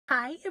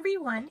Hi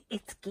everyone,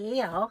 it's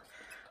Gayle.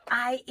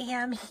 I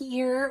am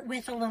here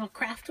with a little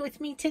craft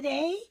with me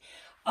today.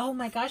 Oh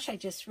my gosh, I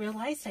just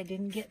realized I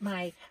didn't get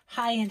my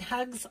hi and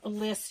hugs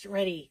list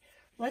ready.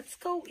 Let's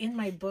go in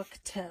my book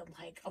to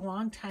like a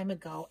long time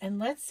ago and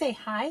let's say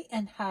hi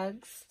and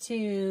hugs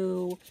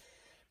to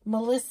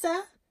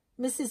Melissa,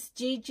 Mrs.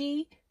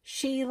 Gigi,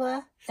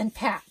 Sheila, and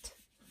Pat.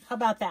 How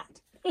about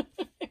that?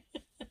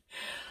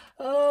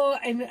 Oh,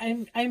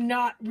 I'm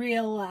not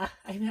real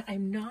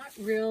I'm not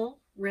real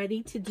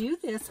ready to do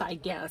this, I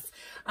guess.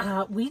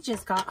 We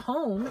just got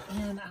home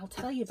and I'll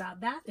tell you about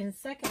that in a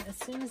second as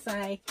soon as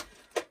I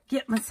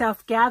get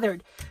myself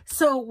gathered.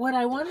 So what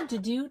I wanted to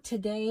do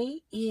today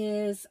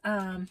is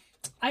I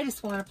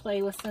just want to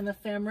play with some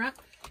ephemera,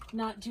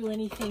 not do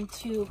anything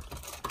too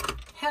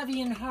heavy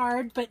and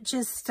hard, but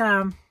just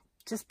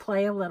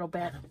play a little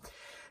bit.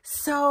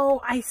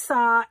 So I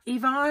saw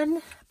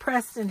Yvonne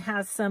Preston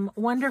has some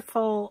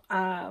wonderful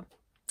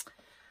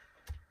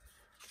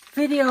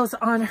videos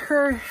on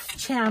her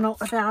channel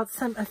about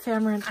some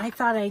ephemera, and I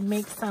thought I'd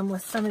make some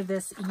with some of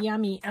this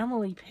yummy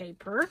Emily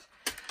paper.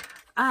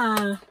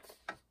 I'll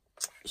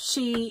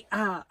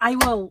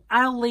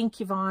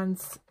link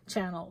Yvonne's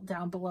channel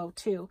down below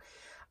too.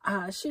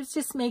 She was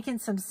just making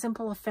some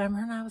simple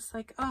ephemera, and I was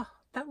like, oh,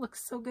 that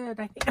looks so good.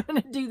 I think I'm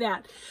going to do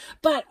that.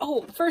 But,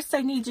 oh, first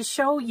I need to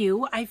show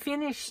you, I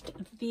finished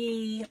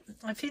the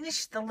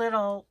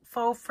little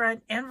faux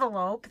front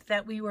envelope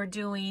that we were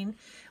doing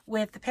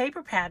with the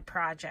paper pad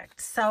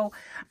project. So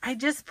I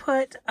just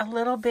put a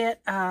little bit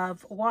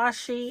of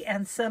washi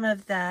and some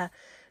of the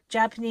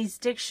Japanese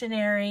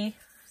dictionary,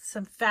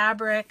 some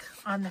fabric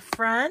on the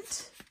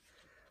front.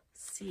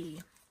 Let's see.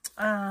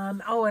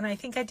 Oh, and I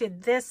think I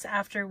did this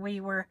after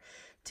we were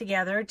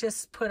together,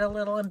 just put a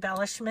little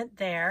embellishment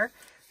there.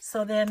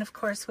 So then of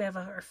course we have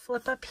our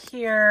flip up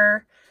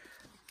here,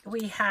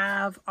 we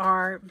have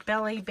our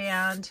belly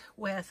band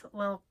with a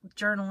little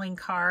journaling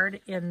card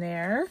in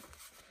there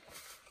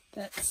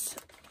that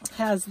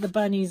has the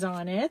bunnies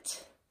on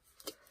it.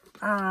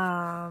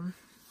 I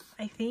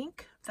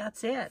think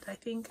that's it. I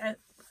think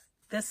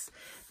this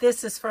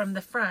is from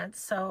the front,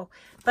 so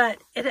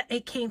but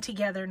it came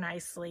together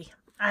nicely.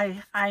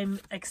 I'm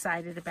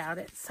excited about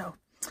it. So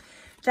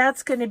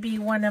that's going to be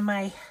one of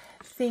my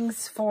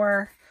things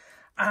for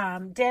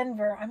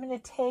Denver. I'm going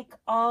to take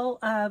all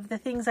of the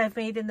things I've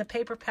made in the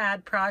paper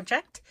pad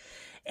project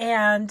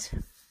and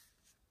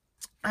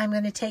I'm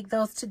going to take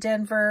those to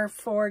Denver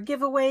for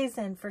giveaways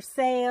and for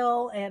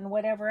sale and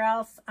whatever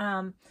else.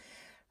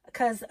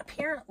 Because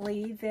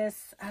apparently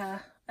this,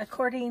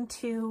 according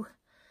to,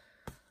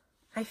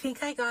 I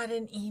think I got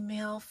an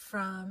email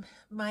from,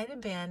 might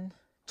have been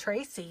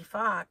Tracy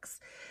Fox,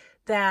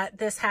 that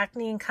this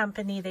Hackney &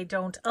 Company, they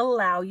don't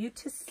allow you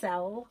to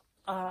sell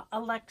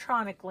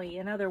electronically,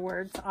 in other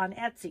words, on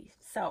Etsy.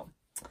 So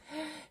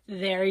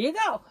there you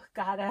go.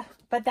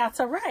 But that's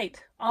all right.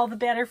 All the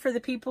better for the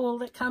people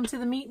that come to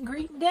the meet and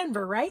greet in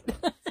Denver, right?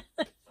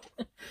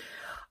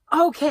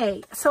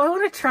 Okay, so I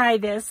want to try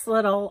this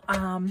little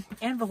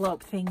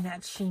envelope thing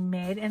that she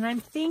made, and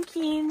I'm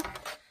thinking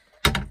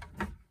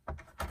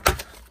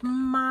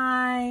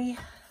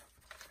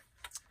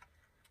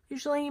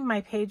usually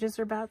my pages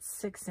are about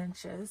 6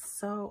 inches.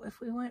 So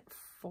if we went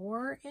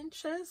 4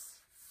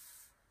 inches,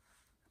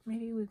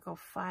 maybe we go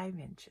 5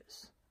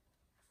 inches.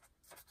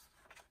 I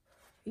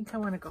think I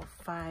want to go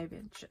 5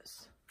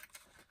 inches,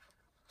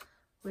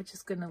 which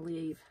is going to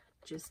leave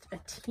just a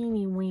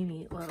teeny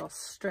weeny little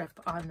strip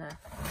on the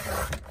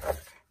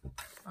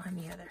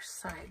other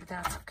side.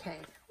 That's okay.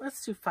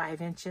 Let's do 5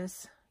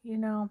 inches. You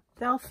know,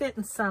 they'll fit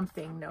in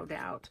something, no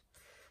doubt.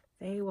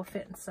 They will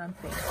fit in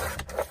something.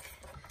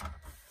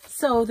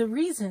 So the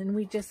reason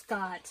we just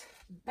got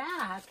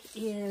back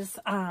is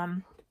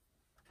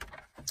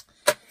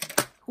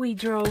we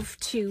drove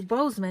to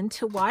Bozeman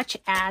to watch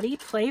Addie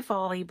play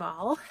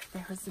volleyball.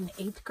 There was an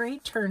 8th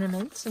grade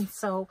tournament, and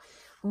so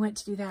we went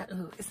to do that.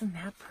 Ooh, isn't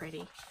that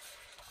pretty?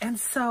 And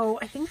so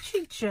I think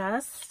she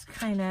just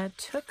kind of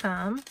took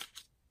them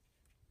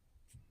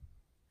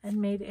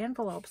and made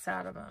envelopes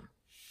out of them.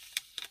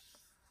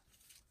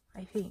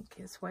 I think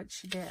is what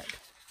she did.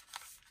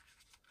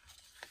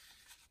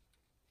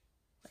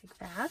 Like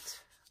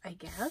that, I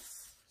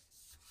guess.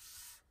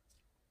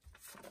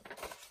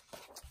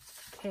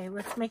 Okay,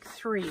 let's make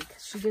 3,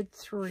 because she did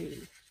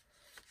 3.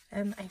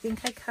 And I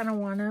think I kind of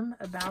want them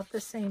about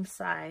the same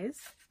size-ish.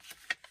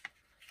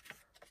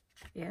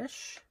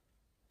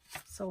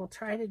 So we'll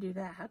try to do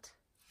that.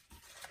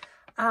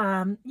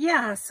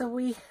 Yeah, so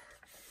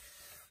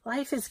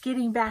life is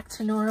getting back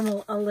to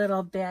normal a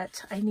little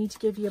bit. I need to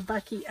give you a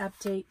Bucky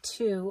update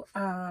too.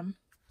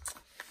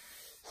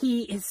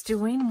 He is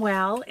doing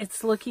well.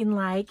 It's looking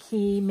like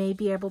he may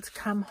be able to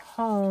come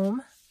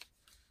home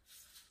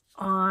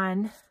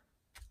on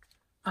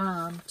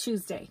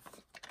Tuesday.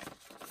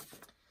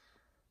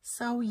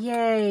 So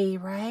yay,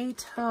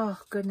 right? Oh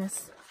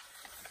goodness.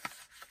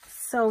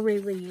 So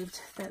relieved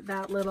that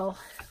that little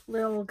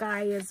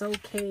guy is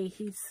okay.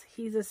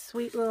 He's a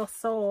sweet little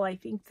soul. I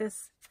think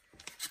this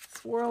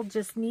world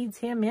just needs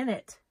him in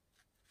it.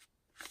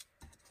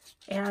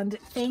 And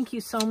thank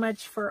you so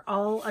much for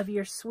all of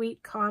your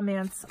sweet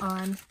comments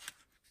on,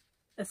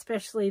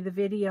 especially the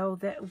video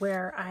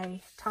where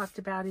I talked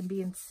about him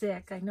being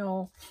sick. I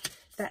know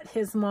that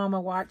his mama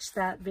watched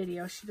that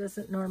video. She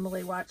doesn't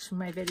normally watch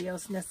my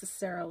videos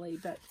necessarily,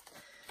 but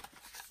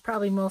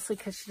probably mostly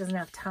because she doesn't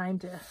have time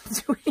to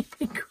do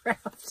anything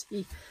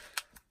crafty.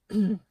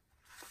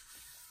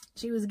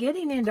 She was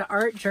getting into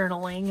art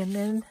journaling, and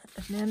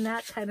then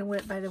that kind of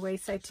went by the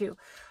wayside too.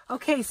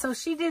 Okay, so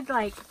she did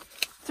like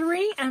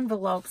 3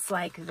 envelopes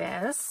like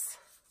this.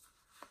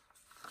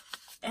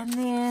 And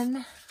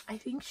then I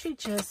think she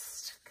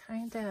just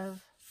kind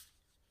of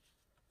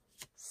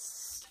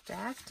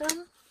stacked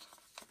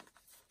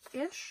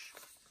them-ish.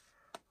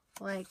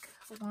 Like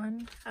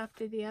one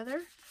after the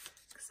other.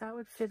 Because that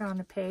would fit on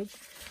a page.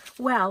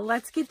 Well,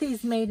 let's get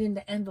these made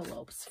into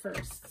envelopes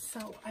first.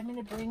 So I'm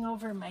going to bring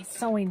over my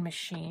sewing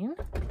machine.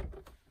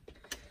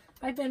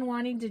 I've been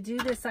wanting to do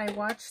this. I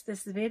watched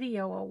this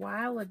video a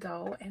while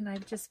ago, and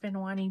I've just been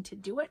wanting to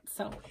do it.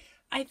 So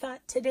I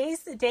thought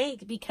today's the day,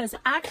 because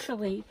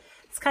actually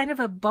it's kind of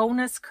a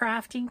bonus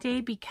crafting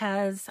day,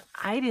 because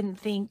I didn't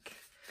think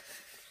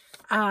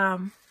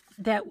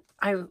that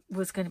I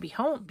was going to be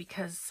home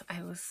because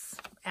I was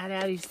at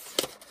Addie's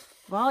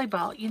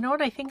volleyball. You know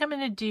what I think I'm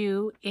going to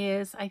do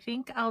is I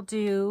think I'll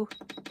do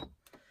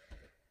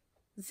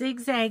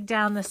zigzag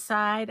down the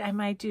side. I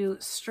might do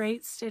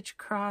straight stitch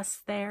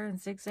across there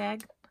and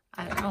zigzag.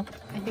 I don't know.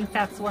 I think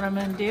that's what I'm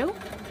going to do.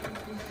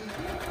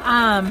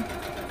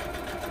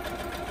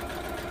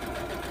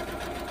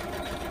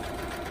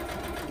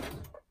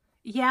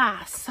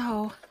 Yeah,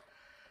 so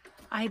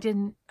I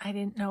didn't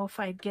know if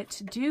I'd get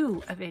to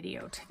do a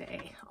video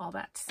today, all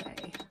that to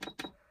say.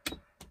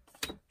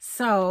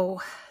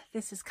 So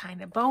this is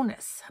kind of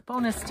bonus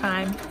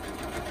time.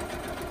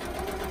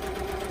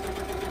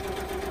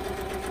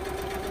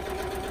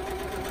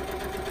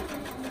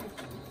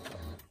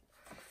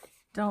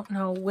 Don't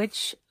know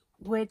which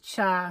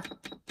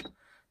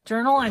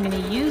journal I'm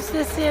going to use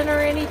this in or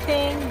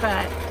anything,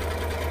 but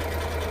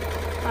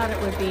thought it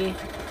would be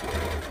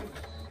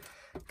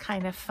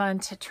kind of fun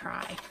to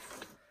try.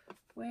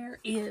 Where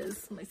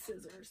is my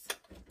scissors?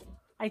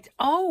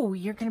 Oh,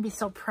 you're going to be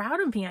so proud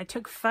of me. I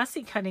took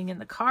fussy cutting in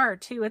the car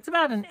too. It's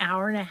about an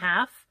hour and a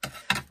half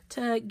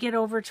to get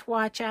over to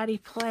watch Addie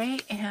play.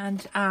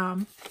 And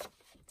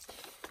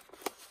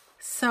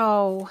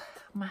so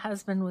my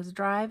husband was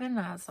driving.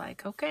 I was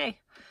like, okay,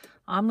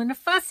 I'm going to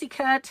fussy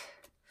cut.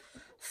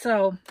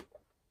 So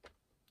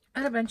I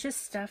had a bunch of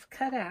stuff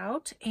cut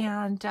out,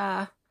 and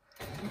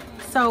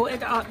so it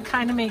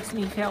kind of makes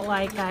me feel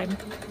like I'm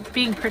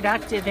being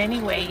productive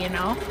anyway, you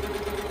know.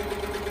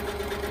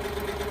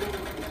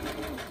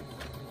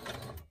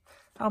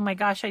 Oh my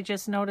gosh, I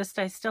just noticed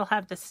I still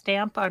have the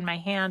stamp on my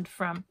hand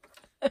from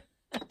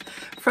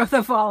from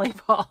the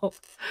volleyball.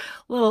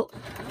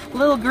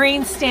 Little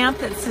green stamp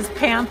that says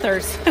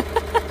Panthers.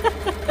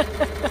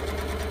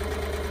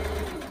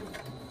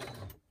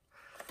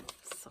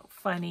 So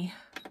funny.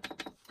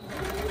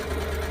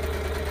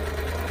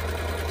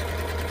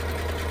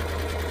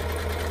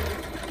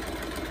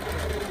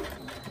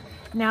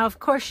 Now, of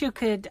course, you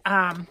could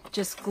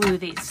just glue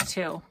these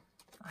too.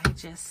 I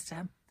just,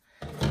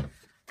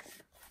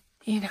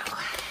 you know,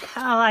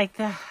 I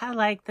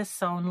like the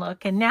sewn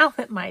look. And now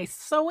that my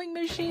sewing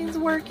machine's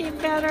working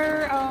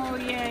better, oh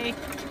yay!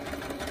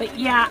 But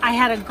yeah, I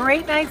had a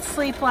great night's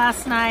sleep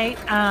last night.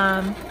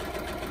 And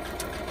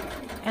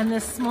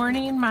this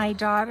morning, my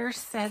daughter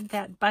said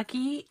that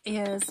Bucky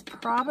is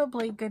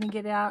probably going to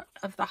get out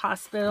of the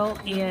hospital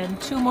in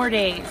 2 more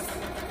days.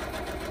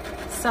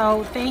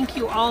 So thank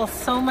you all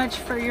so much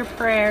for your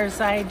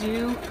prayers. I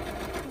do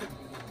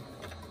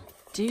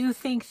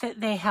think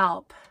that they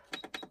help.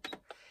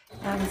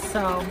 And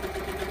so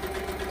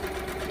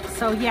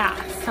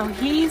yeah, so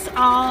he's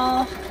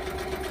all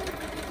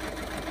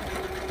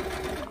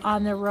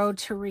on the road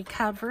to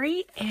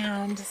recovery,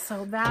 and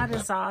so that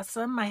is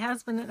awesome. My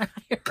husband and I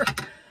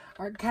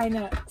are kind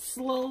of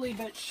slowly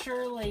but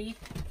surely,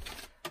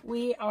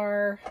 we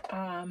are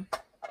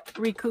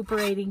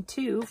recuperating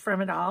too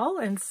from it all.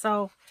 And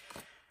so,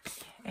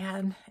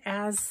 and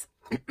as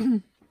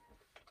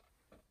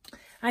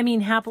I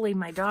mean, happily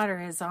my daughter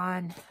is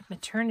on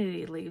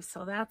maternity leave,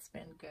 so that's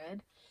been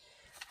good.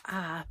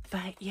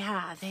 But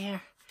yeah,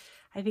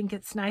 I think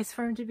it's nice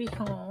for him to be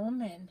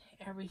home and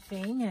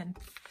everything. And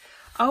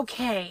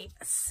okay,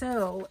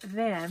 so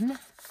then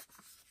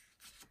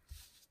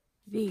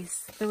these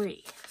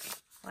 3,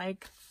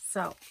 like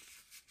so.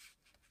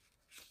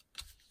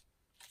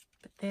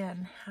 But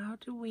then how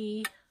do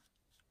we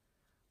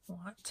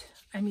want,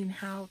 I mean,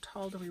 how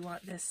tall do we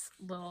want this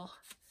little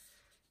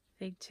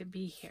thing to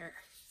be here?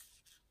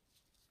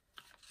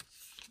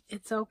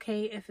 It's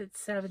okay if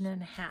it's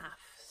 7.5.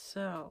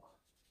 So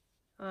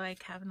I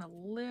like having a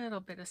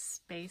little bit of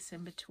space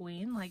in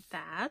between like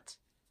that.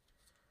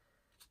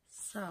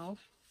 So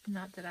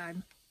not that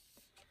I'm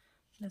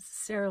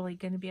necessarily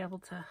going to be able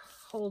to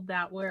hold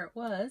that where it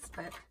was,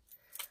 but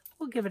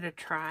we'll give it a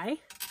try.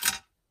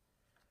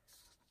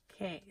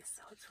 Okay,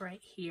 so it's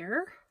right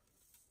here.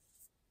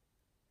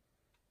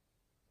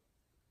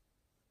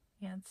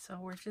 And so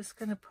we're just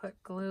going to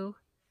put glue.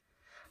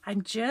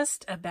 I'm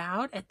just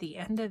about at the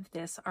end of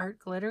this art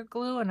glitter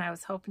glue, and I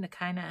was hoping to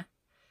kind of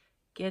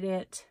get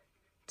it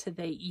to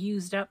the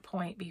used up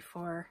point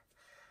before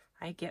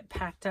I get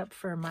packed up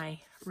for my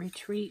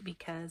retreat,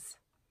 because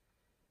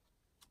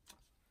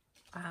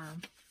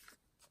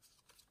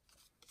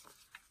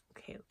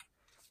okay,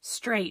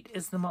 straight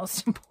is the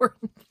most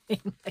important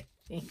thing, I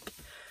think.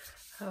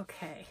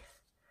 Okay,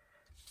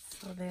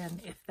 so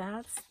then if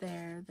that's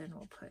there, then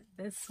we'll put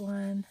this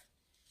one.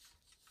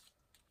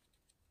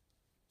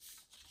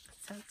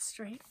 Is that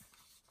straight?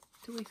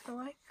 Do we feel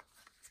like?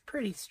 It's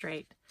pretty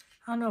straight.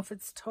 I don't know if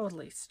it's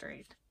totally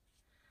straight.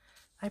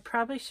 I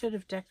probably should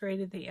have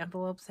decorated the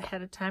envelopes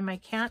ahead of time. I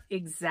can't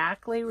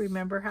exactly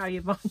remember how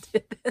Yvonne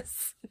did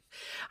this.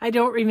 I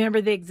don't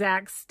remember the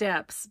exact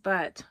steps,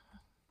 but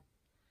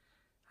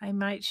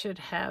I should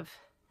have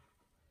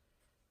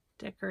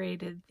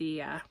decorated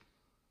the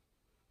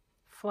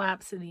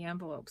flaps in the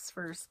envelopes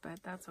first,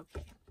 but that's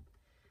okay.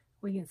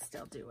 We can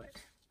still do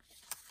it.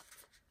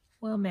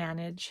 We'll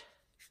manage.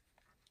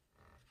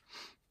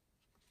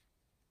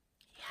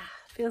 Yeah,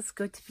 feels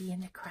good to be in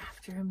the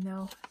craft room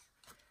though.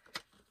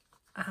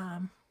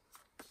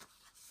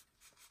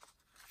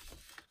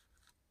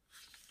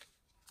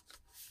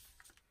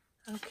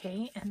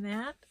 Okay, and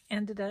that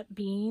ended up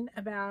being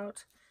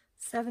about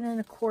 7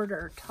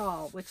 1/4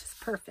 tall, which is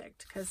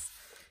perfect because,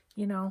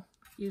 you know,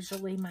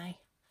 usually my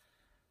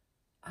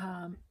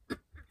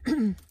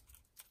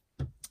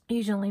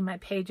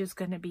page is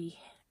going to be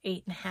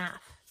 8 1/2.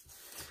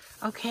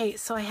 Okay,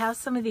 so I have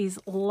some of these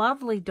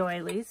lovely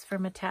doilies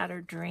from A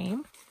Tattered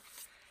Dream,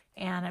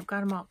 and I've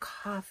got them all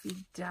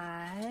coffee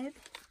dyed.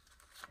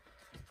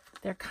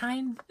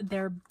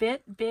 They're a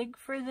bit big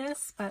for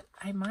this, but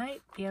I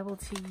might be able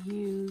to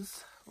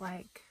use,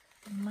 like,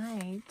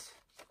 might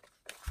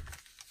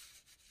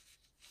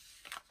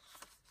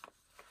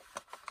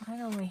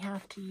only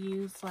have to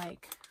use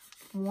like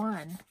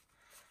one.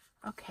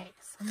 Okay,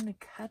 so I'm going to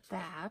cut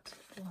that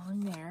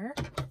along there.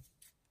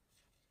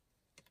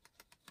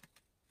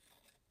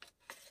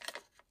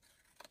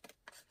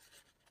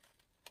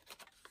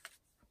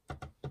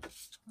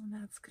 And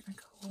that's going to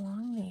go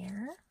along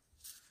there.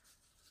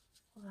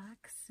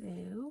 Black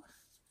Sue.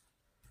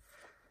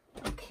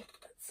 Okay,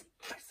 let's see.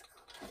 Where's it?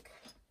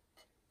 Okay.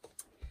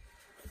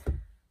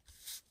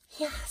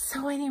 Yeah,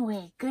 so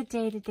anyway, good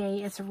day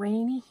today. It's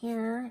rainy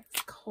here.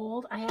 It's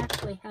cold. I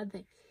actually had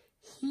the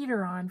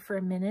heater on for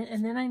a minute,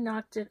 and then I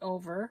knocked it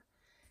over,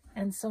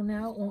 and so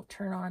now it won't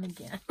turn on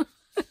again.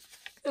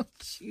 Oh,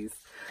 jeez.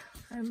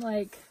 I'm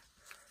like,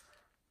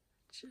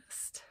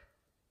 just...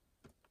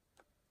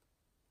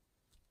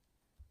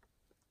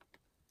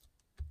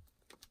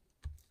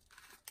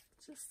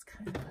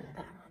 kind of put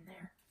that on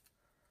there.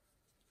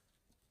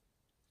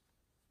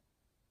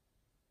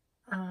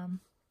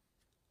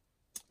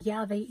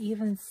 Yeah, they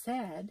even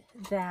said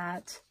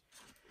that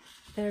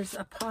there's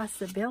a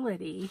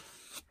possibility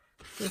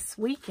this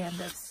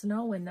weekend of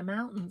snow in the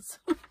mountains.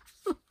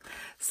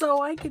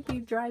 So I could be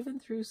driving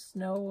through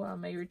snow on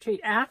my retreat.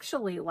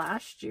 Actually,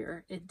 last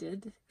year it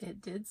did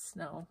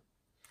snow.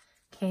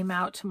 Came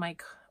out to my,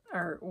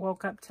 or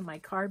woke up to my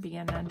car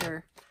being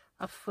under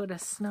a foot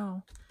of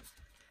snow.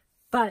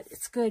 But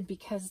it's good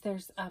because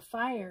there's a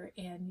fire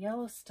in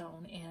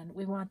Yellowstone and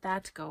we want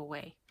that to go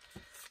away.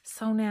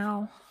 So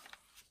now,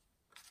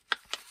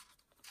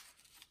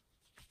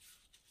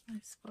 I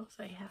suppose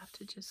I have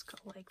to just go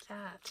like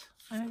that.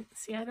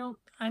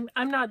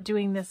 I'm not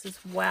doing this as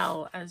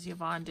well as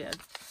Yvonne did.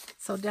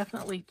 So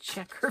definitely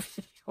check her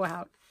video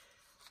out.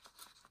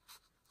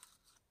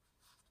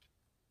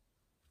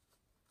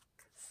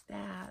 Because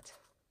that,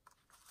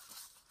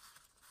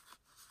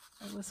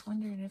 I was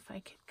wondering if I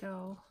could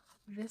go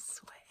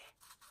this way,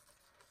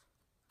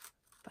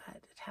 but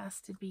it has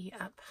to be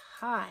up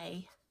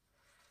high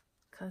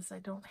because I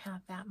don't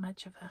have that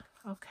much of a,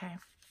 okay.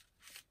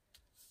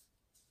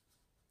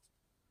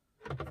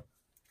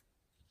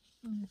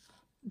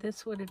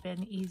 This would have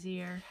been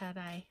easier had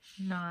I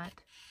not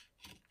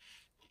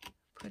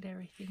put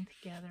everything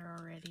together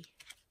already.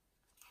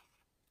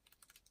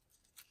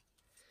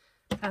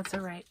 That's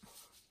all right.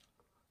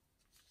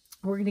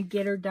 We're going to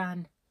get her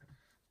done.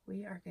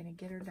 We are going to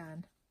get her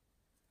done.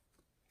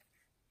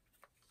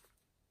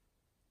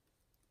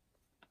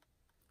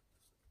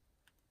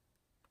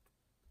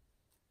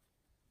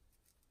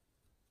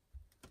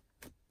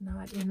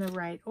 Not in the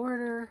right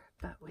order,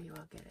 but we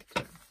will get it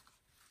done.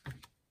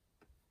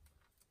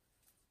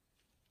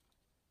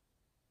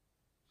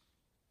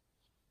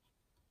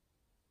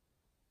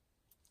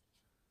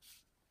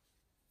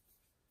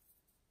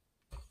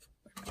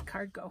 Where'd my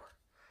card go?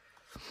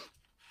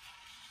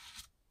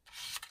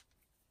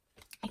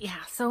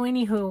 Yeah, so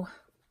anywho,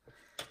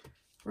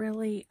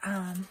 really,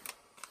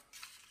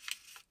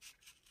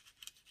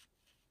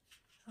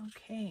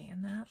 okay,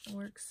 and that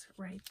works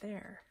right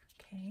there,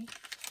 okay.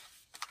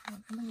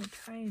 What I'm going to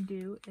try and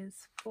do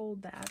is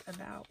fold that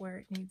about where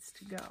it needs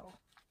to go.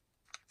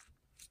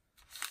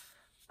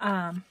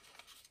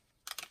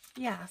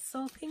 yeah,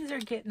 so things are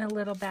getting a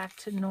little back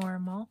to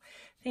normal.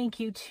 Thank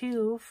you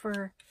too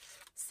for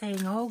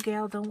saying, oh,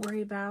 Gayle, don't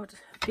worry about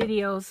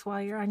videos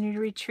while you're on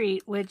your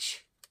retreat,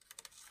 which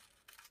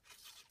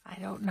I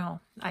don't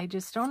know. I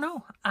just don't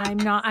know.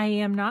 I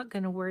am not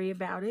going to worry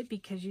about it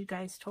because you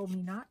guys told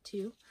me not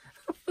to.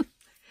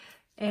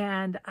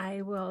 And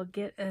I will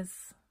get as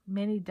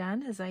many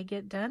done as I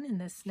get done in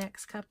this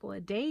next couple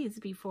of days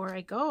before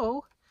I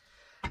go.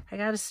 I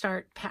got to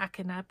start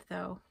packing up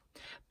though.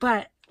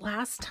 But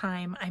last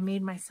time I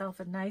made myself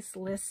a nice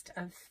list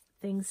of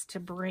things to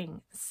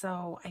bring.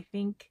 So I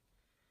think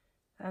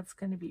that's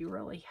going to be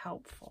really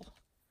helpful.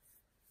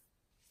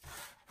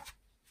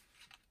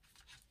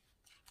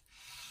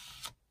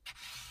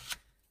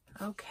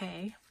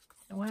 Okay,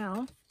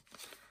 well,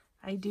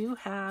 I do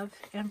have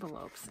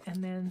envelopes,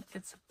 and then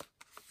it's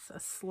a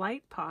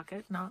slight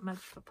pocket, not much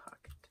of a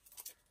pocket.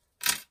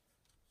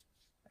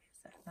 Why is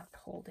that not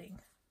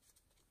holding?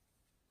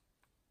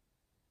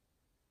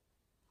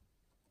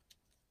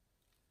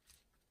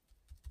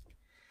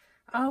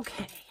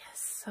 Okay,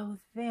 so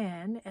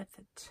then at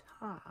the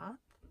top,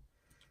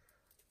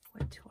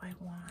 what do I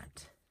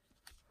want?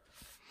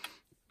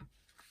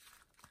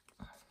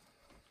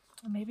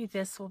 Maybe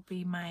this will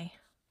be my...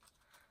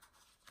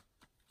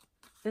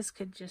 This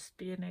could just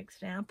be an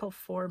example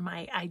for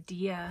my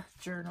idea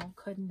journal,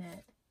 couldn't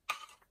it?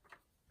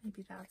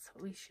 Maybe that's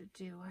what we should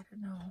do. I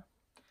don't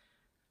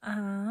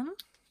know.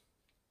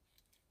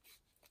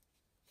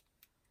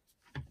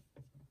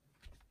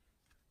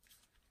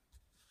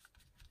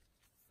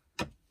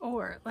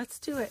 Or let's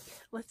do it.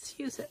 Let's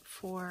use it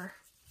for...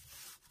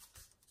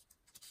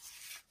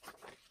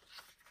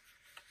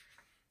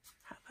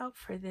 How about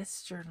for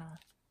this journal?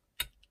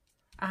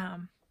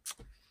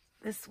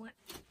 This one.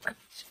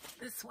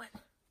 This one.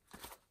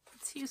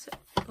 Let's use it.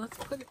 Let's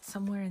put it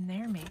somewhere in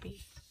there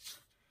maybe.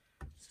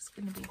 This is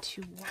going to be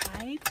too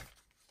wide.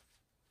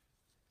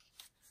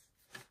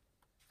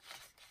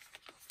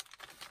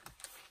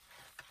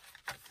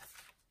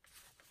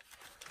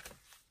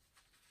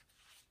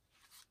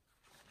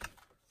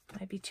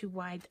 Might be too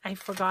wide. I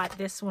forgot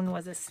this one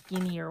was a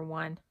skinnier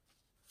one.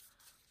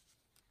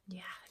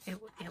 Yeah, it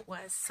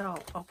was. So,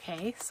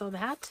 okay. So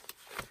that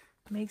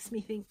makes me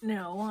think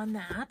no on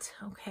that.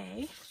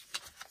 Okay.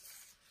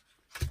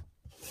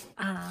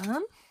 I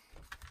don't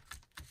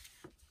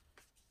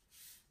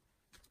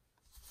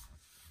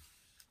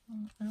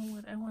know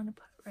what I want to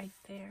put right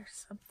there.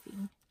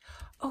 Something.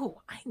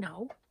 Oh, I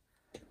know.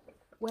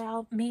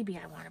 Well, maybe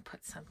I want to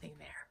put something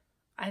there.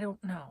 I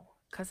don't know,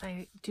 because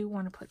I do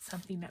want to put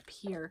something up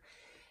here.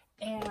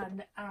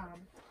 And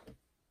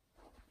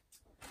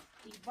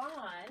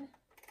Yvonne,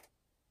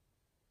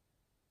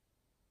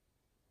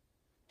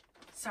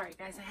 sorry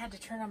guys, I had to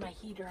turn on my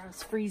heater. I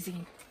was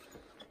freezing.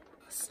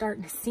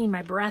 Starting to see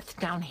my breath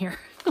down here.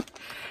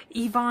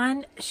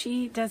 Yvonne,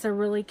 she does a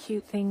really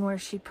cute thing where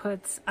she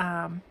puts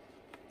a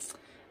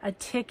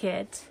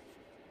ticket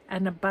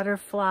and a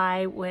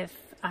butterfly with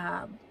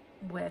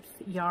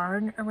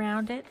yarn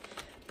around it.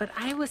 But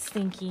I was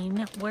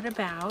thinking, what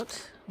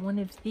about one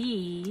of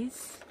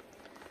these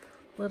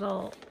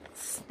little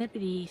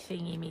snippety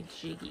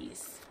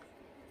thingy-me-jiggies?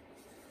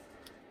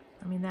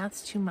 I mean,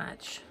 that's too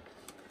much.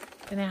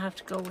 I'm gonna have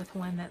to go with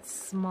one that's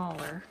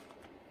smaller.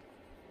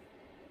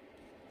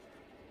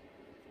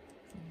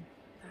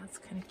 That's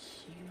kind of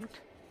cute.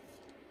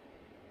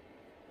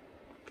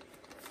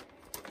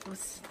 I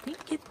was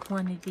thinking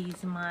one of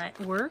these might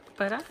work,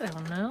 but I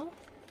don't know.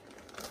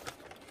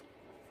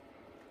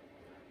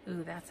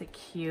 Ooh, that's a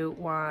cute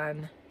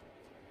one.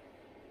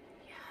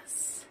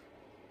 Yes.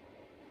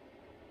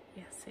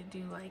 Yes, I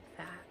do like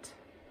that.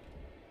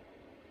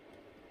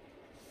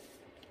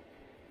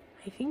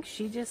 I think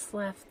she just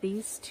left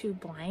these two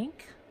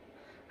blank.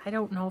 I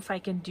don't know if I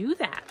can do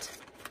that.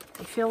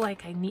 I feel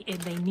like they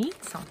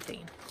need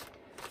something.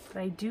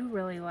 But I do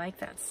really like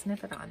that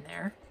snippet on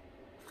there.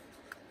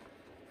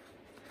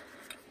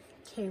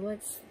 Okay,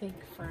 let's think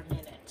for a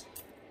minute.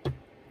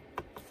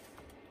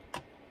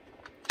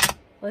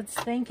 Let's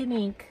think and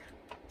ink.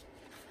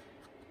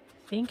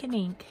 Think and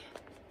ink.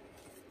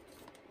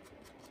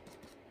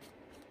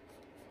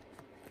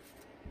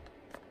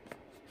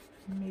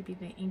 Maybe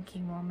the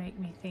inking will make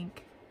me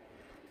think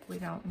we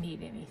don't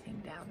need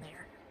anything down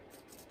there.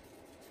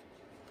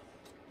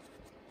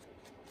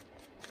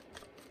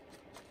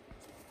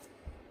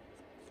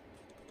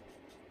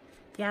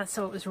 Yeah,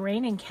 so it was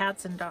raining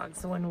cats and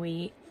dogs when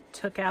we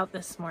took out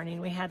this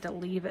morning. We had to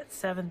leave at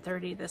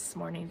 7:30 this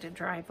morning to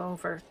drive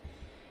over.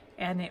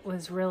 And it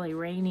was really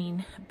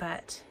raining,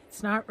 but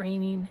it's not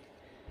raining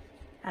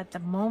at the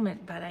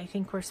moment, but I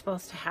think we're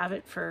supposed to have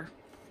it for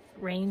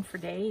rain for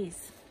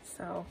days.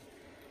 So,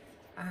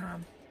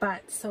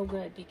 but so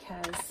good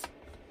because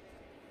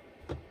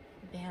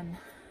then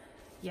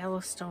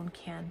Yellowstone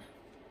can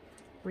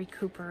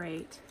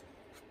recuperate.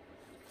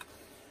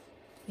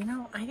 You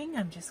know, I think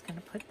I'm just going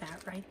to put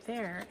that right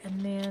there,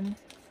 and then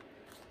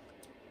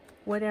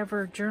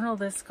whatever journal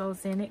this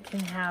goes in, it can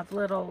have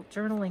little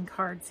journaling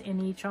cards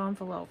in each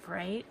envelope,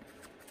 right?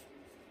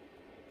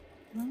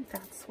 I think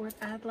that's what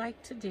I'd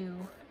like to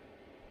do.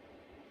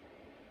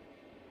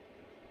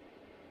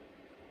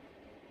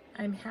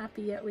 I'm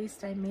happy at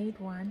least I made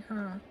one,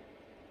 huh?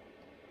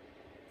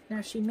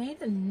 Now she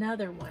made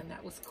another one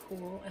that was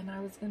cool, and I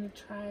was going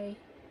to try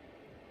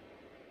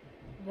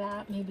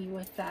that maybe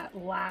with that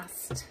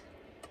last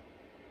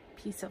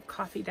piece of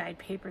coffee dyed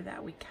paper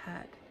that we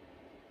cut.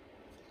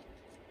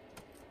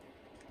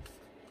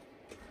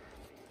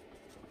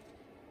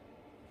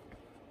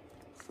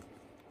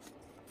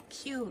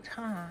 Cute,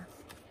 huh?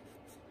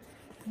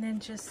 And then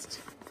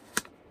just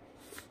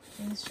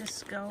things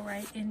just go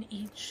right in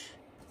each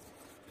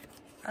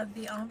of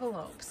the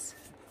envelopes.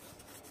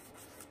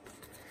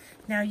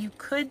 Now you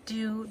could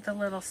do the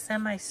little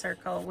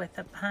semicircle with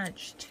a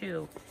punch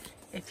too,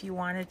 if you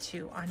wanted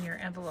to, on your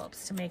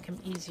envelopes to make them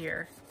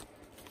easier.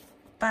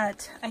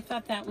 But I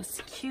thought that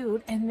was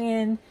cute. And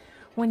then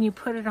when you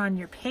put it on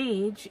your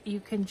page, you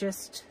can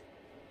just,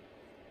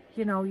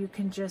 you know, you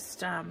can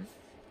just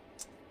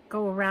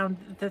go around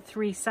the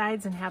 3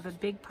 sides and have a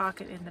big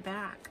pocket in the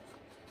back.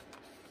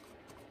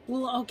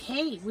 Well,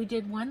 okay, we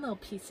did one little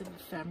piece of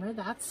ephemera.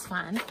 That's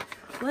fun.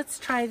 Let's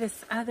try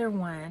this other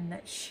one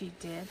that she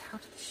did. How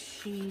did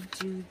she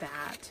do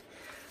that?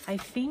 I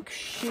think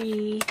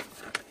she,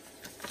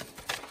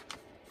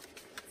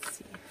 let's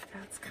see,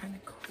 that's kind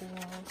of cool.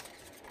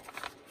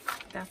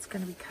 That's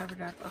going to be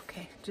covered up.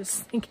 Okay,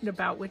 just thinking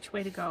about which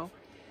way to go.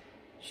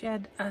 She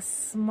had a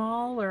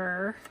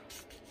smaller,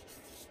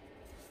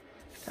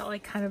 felt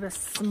like kind of a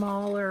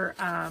smaller,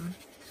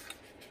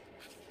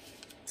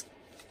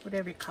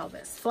 whatever you call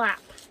this,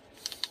 flap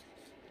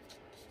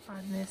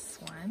on this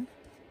one.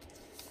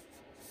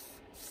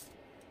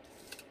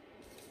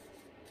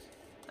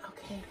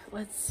 Okay,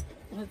 let's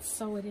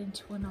sew it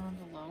into an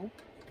envelope.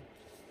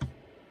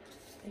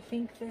 I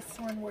think this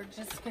one we're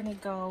just gonna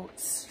go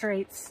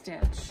straight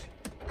stitch.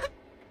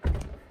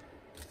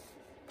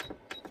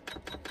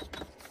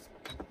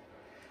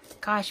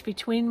 Gosh,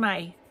 between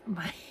my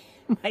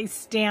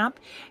stamp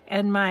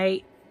and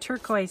my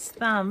turquoise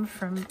thumb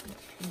from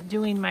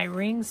doing my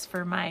rings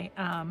for my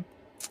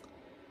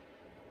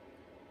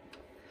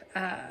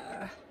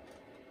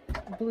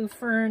blue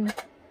fern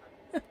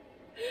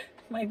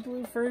my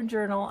blue fern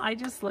journal, I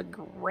just look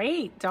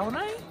great, don't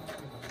I?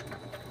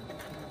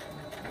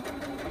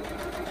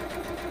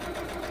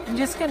 I'm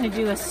just gonna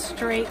do a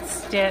straight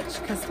stitch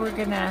because we're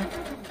gonna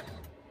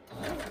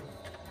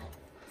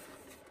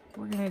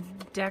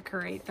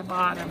decorate the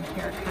bottom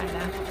here, kind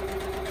of.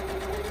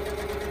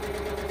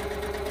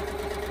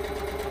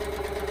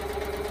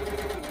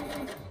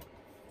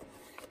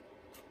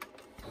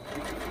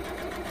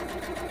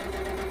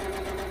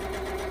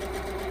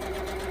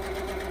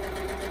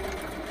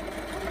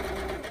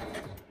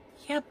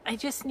 Yep, I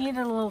just needed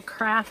a little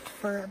craft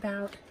for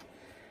about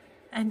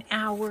an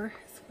hour.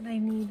 That's what I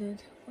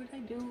needed. What did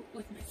I do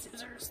with my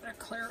scissors? They're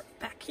clear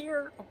back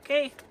here.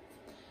 Okay.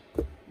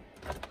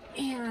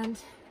 And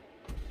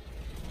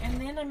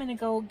then I'm gonna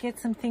go get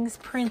some things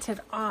printed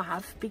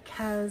off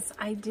because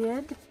I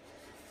did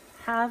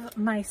have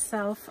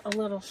myself a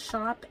little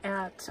shop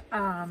at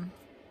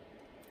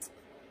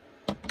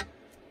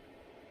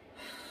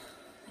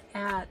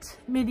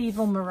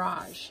Medieval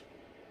Mirage.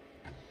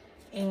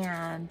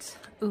 And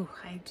ooh,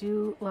 I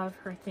do love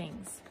her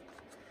things.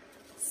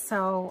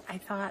 So I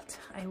thought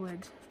I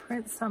would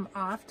print some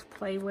off to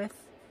play with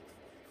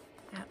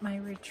at my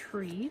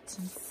retreat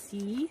and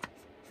see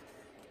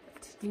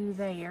what to do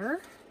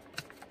there.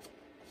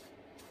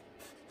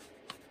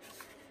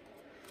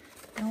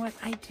 You know what?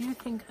 I do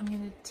think I'm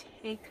going to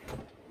take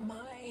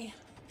my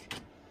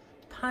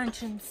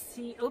punch and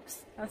see.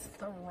 Oops, that's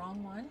the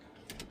wrong one.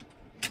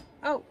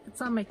 Oh,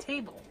 it's on my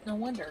table. No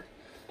wonder.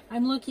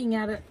 I'm looking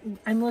at it.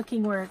 I'm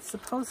looking where it's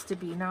supposed to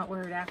be, not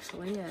where it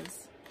actually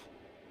is.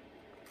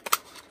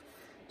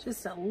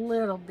 Just a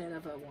little bit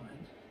of a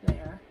one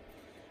there.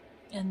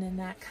 And then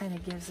that kind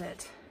of gives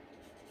it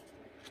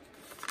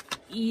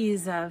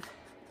ease of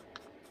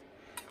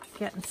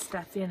getting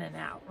stuff in and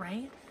out,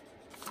 right?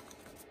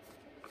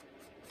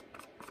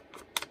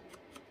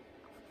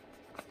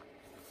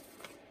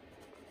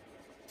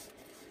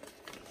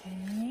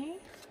 Okay.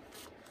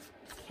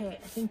 Okay,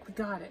 I think we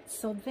got it.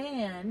 So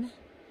then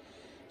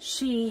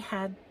she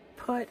had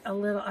put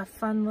a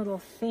fun little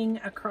thing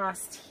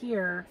across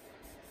here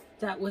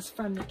that was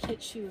from the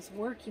kit she was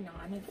working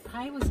on. And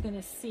I was going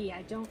to see,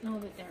 I don't know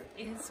that there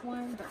is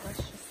one, but let's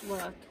just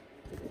look.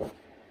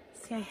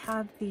 See, I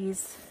have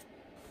these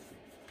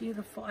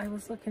beautiful, I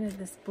was looking at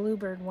this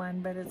bluebird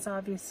one, but it's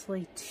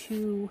obviously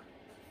too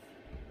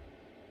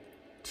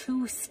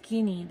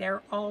skinny.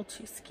 They're all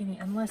too skinny,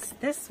 unless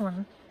this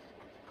one,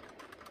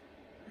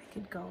 I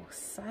could go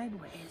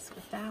sideways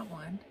with that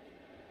one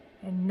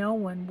and no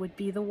one would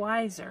be the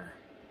wiser.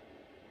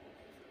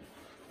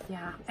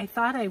 Yeah, I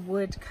thought I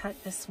would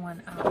cut this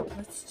one out.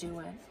 Let's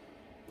do it.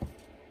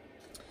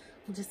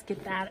 We'll just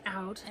get that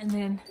out, and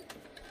then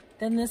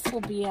this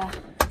will be a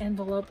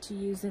envelope to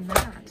use in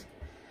that.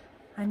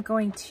 I'm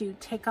going to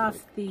take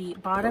off the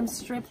bottom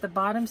strip. The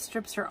bottom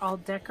strips are all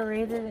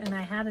decorated, and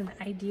I had an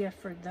idea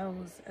for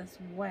those as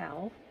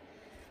well,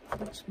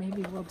 which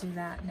maybe we'll do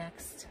that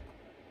next.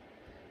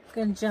 I'm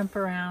going to jump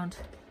around.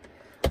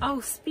 Oh,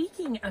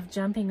 speaking of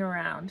jumping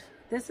around,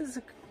 this is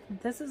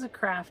a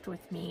craft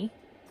with me,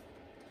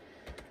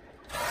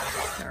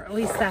 or at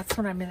least that's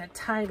what I'm going to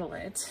title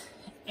it.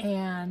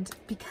 And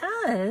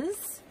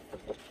because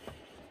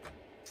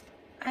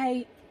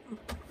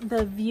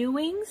the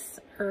viewings,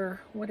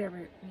 or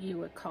whatever you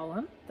would call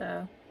them,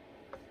 the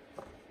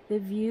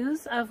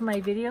views of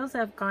my videos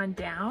have gone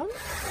down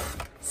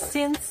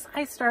since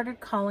I started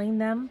calling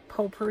them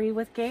Potpourri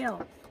with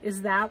Gayle.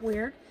 Is that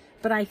weird?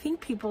 But I think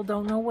people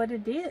don't know what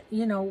it is,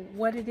 you know,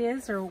 what it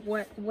is, or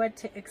what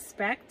to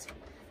expect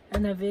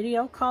in a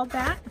video called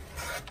that.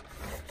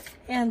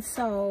 And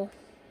so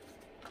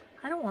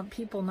I don't want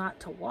people not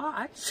to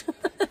watch.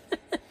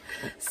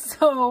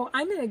 So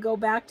I'm going to go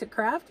back to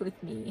Craft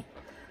with Me.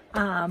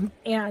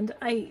 And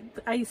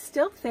I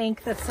still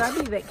think the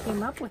subby that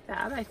came up with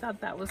that, I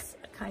thought that was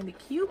kind of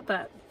cute,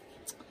 but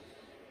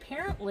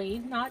apparently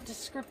not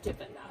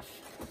descriptive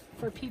enough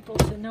for people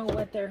to know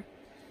what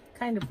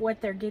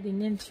they're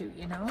getting into,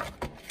 you know.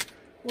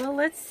 Well,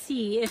 let's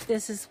see if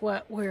this is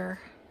what we're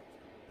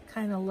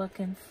kind of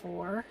looking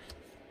for.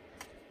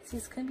 See,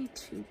 it's going to be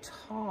too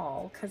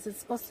tall because it's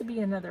supposed to be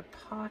another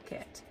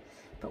pocket,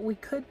 but we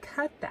could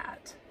cut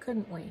that,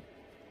 couldn't we?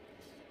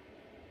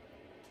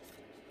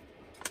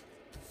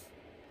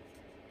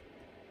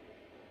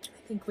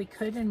 I think we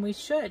could and we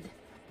should.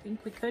 I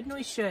think we could and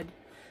we should.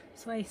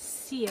 So I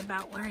see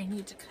about where I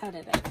need to cut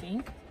it, I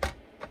think.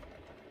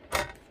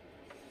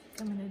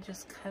 I'm going to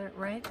just cut it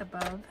right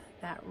above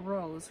that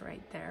rose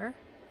right there.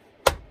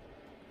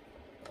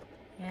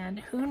 And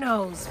who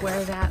knows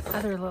where that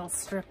other little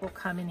strip will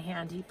come in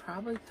handy.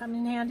 Probably come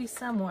in handy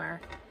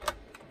somewhere.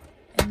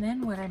 And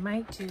then what I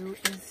might do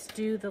is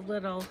do the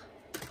little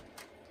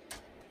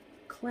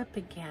clip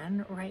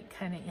again, right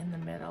kind of in the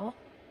middle.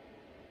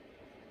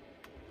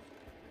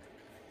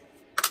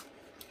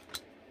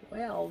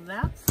 Well,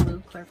 that flew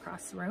clear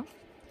across the room.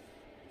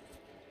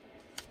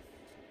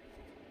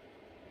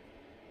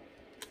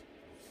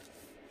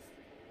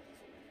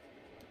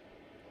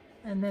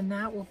 And then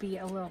that will be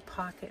a little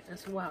pocket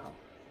as well.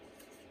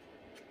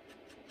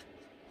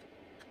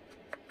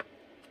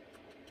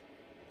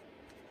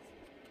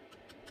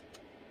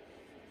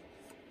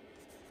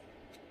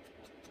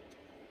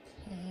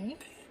 Okay,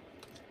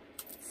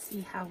 let's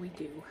see how we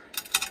do.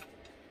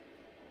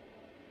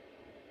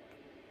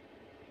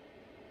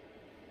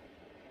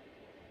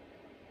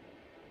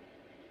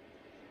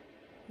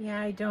 Yeah,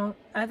 I don't,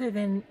 other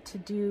than to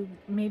do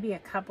maybe a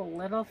couple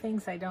little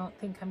things, I don't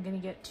think I'm going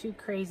to get too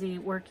crazy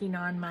working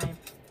on my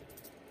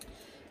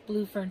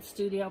Blue Fern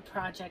Studio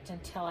project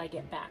until I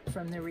get back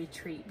from the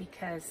retreat,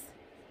 because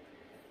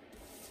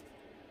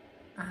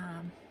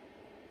yeah.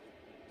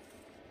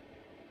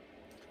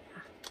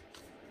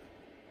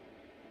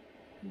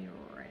 You're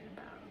right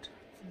about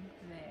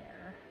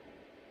there.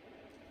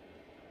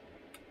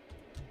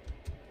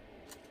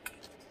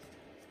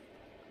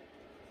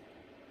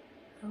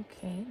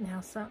 Okay,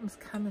 now something's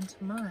coming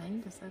to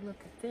mind as I look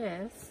at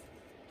this.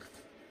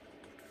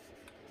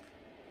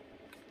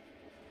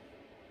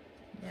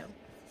 No.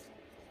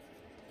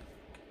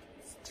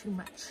 It's too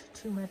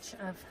much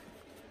of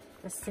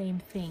the same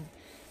thing.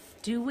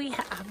 Do we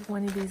have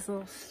one of these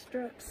little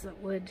strips that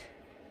would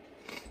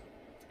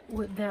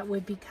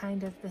be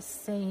kind of the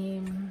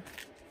same,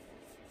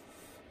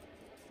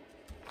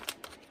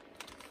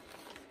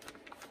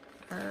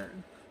 or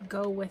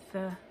go with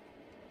the,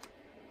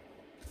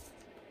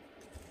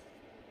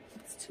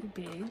 it's too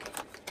big.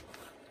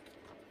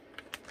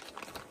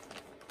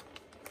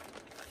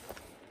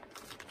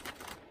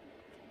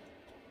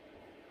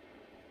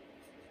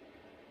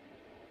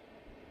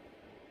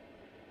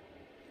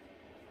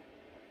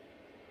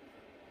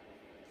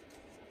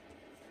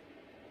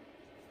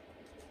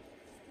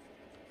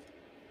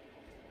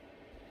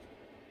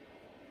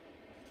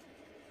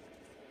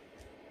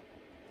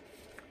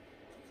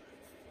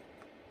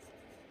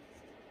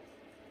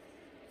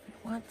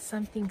 Want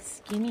something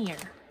skinnier.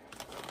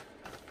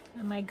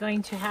 Am I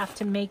going to have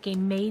to make a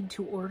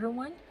made-to-order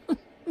one?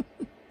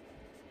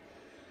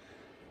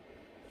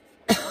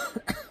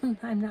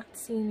 I'm not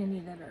seeing any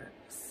that are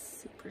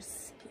super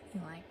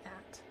skinny like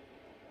that.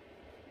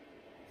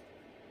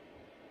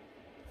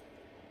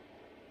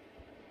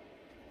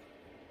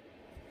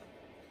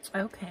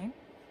 Okay,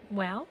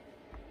 well,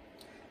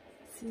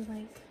 see,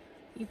 like,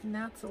 even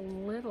that's a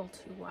little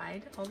too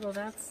wide, although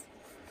that's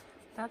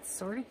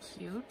sort of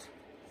cute.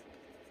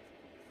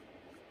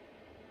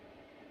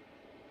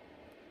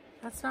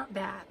 That's not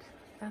bad.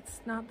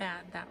 That's not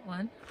bad, that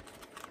one.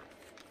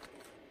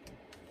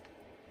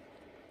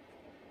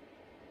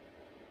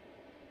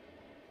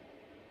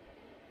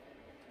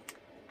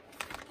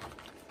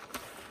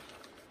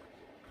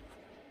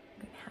 I'm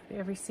gonna have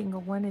every single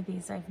one of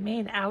these I've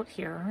made out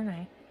here, aren't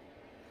I?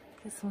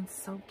 This one's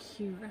so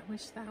cute. I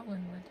wish that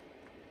one would.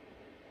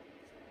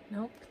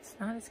 Nope, it's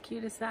not as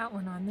cute as that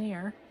one on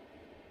there.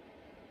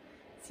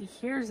 See,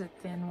 here's a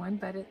thin one,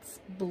 but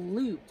it's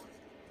blue.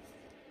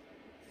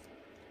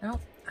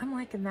 Nope, I'm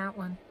liking that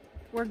one.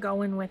 We're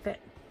going with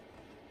it.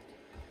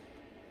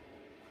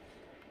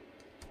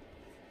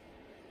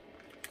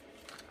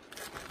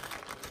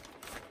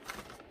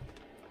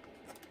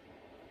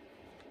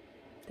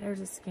 There's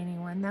a skinny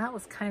one. That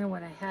was kind of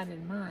what I had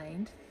in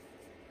mind,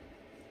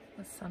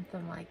 was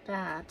something like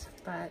that,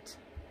 but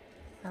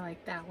I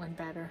like that one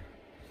better.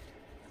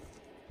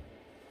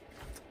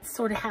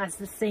 Sort of has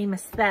the same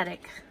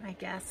aesthetic, I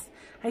guess.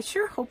 I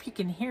sure hope you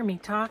can hear me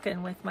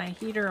talking with my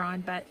heater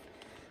on, but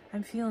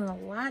I'm feeling a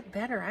lot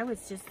better. I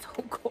was just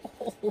so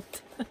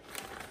cold.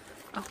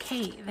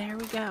 Okay, there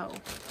we go.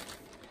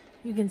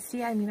 You can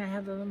see, I mean, I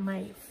have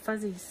my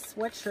fuzzy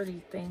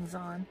sweatshirty things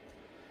on.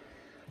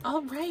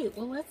 All right,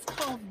 well, let's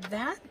call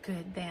that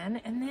good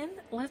then. And then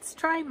let's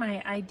try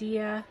my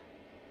idea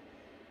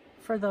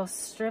for those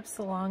strips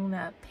along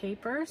the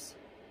papers.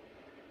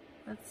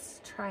 Let's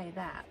try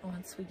that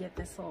once we get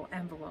this little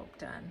envelope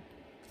done.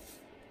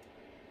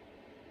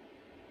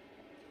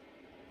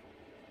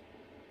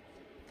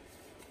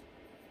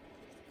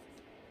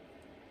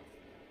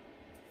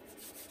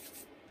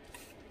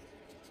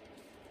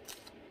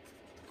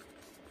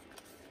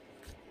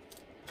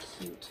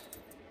 Cute.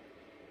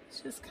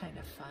 It's just kind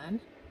of fun.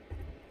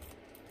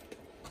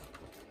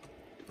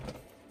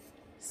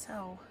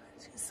 So,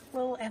 just a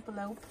little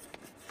envelope.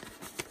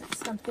 Put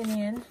something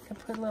in. Can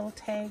put a little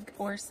tag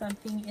or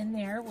something in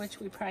there, which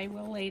we probably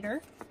will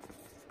later.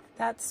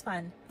 That's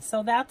fun.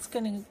 So that's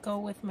going to go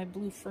with my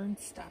blue fern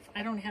stuff.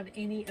 I don't have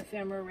any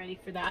ephemera ready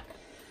for that.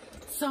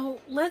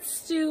 So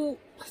let's do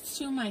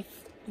my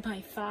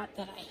thought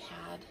that I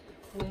had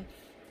with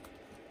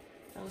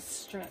those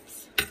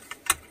strips.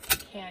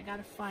 Okay, I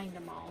gotta find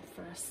them all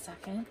for a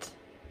second.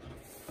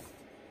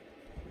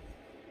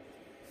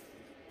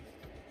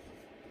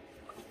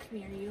 Come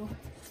here, you.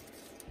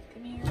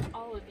 Come here,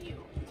 all of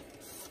you.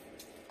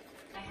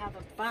 I have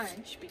a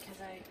bunch because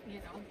a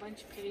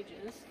bunch of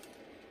pages.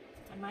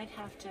 I might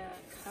have to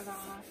cut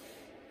off,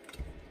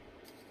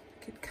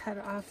 could cut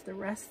off the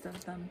rest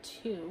of them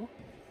too.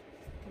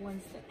 The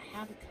ones that I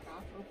haven't cut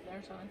off. Oh,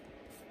 there's one.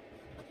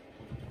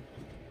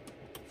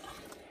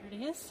 There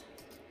it is.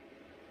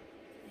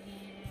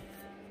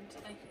 And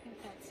I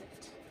think that's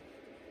it.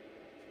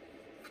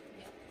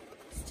 Yeah,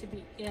 that's to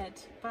be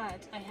it.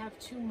 But I have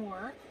two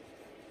more.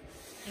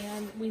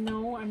 And we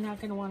know I'm not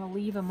going to want to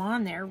leave them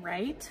on there,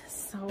 right?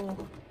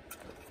 So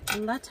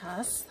let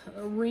us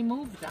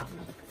remove them.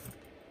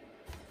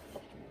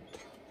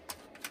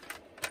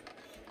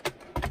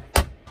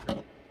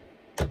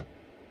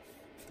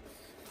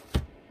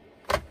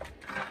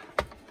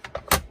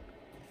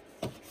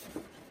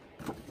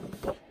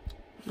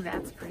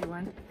 That's a pretty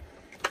one.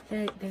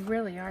 They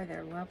really are.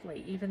 They're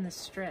lovely, even the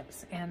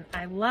strips. And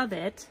I love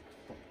it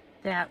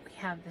that we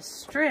have the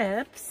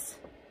strips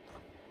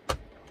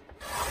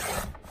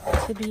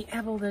to be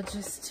able to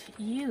just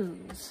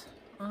use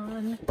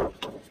on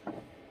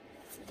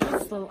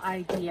this little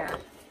idea.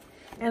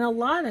 And a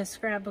lot of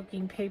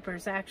scrapbooking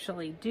papers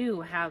actually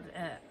do have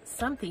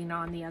something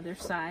on the other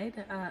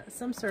side,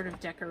 some sort of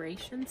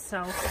decoration.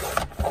 So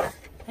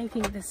I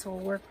think this will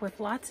work with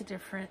lots of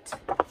different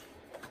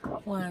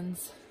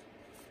ones.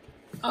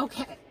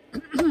 Okay.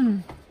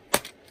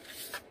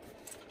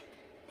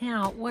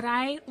 Now, what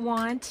I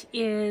want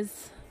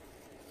is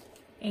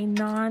a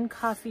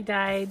non-coffee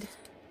dyed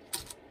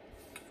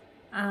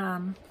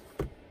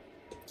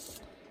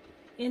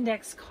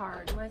index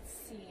card. Let's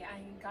see.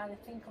 I gotta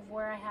think of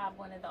where I have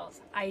one of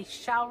those. I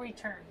shall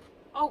return.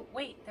 Oh,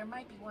 wait. There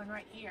might be one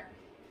right here.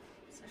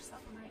 Is there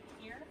something right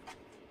here?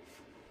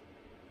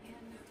 In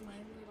my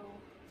little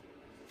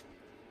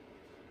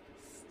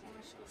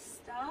stash of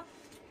stuff.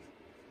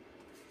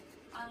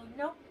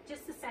 Nope,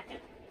 just a second.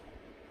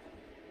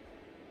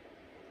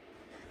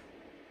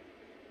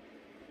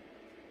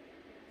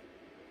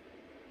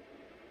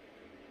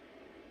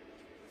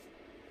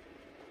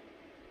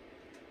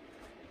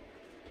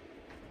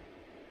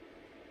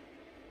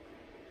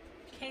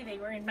 Okay, they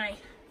were in my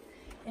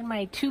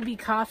to be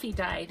coffee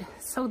dyed.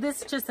 So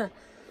this is just a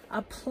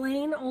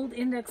plain old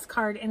index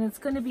card, and it's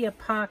going to be a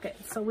pocket,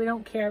 so we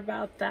don't care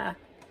about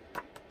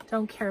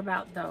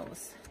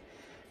those.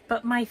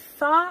 But my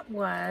thought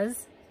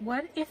was,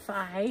 what if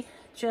I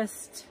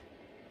just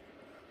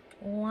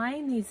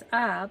line these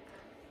up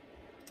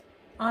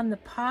on the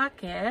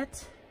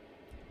pocket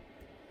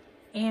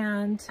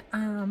and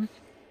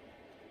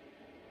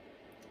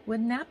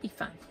wouldn't that be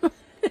fun?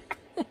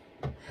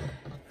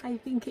 I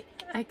think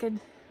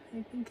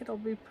it'll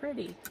be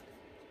pretty.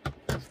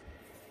 Okay,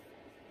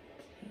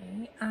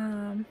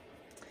 I'm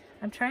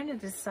trying to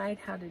decide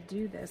how to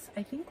do this.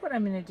 I think what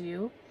I'm going to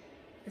do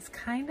is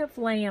kind of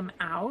lay them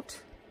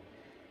out,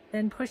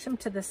 then push them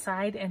to the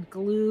side and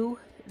glue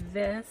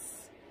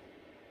this.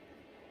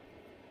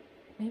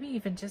 Maybe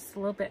even just a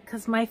little bit,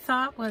 because my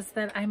thought was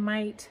that I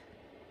might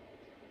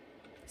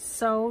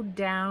sew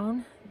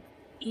down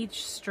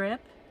each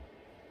strip.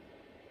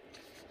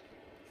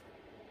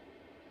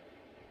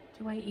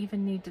 Do I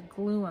even need to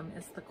glue them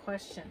is the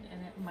question,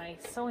 and my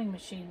sewing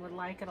machine would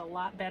like it a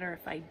lot better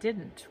if I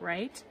didn't,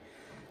 right?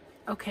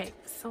 Okay,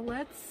 so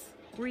let's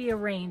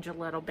rearrange a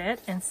little bit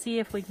and see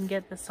if we can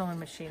get the sewing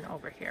machine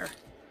over here.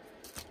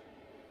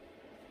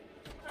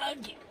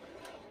 Okay.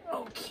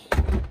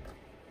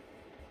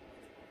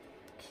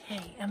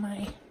 Okay,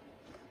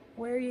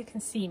 where you can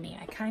see me.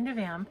 I kind of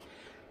am.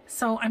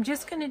 So I'm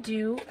just going to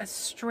do a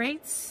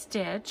straight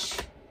stitch.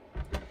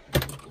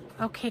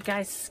 Okay,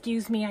 guys,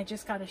 excuse me. I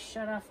just got to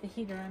shut off the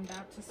heater. I'm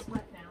about to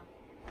sweat now.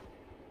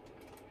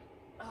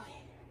 Oh,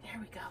 there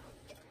we go.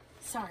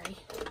 Sorry.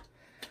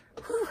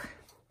 Whew.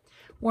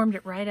 Warmed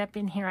it right up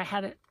in here. I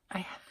had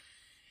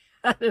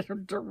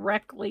it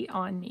directly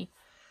on me.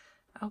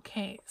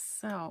 Okay,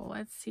 so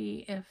let's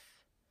see if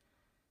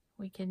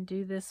we can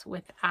do this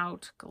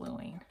without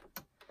gluing,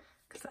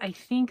 because I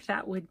think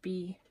that would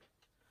be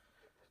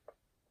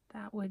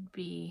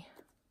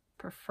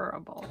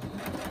preferable.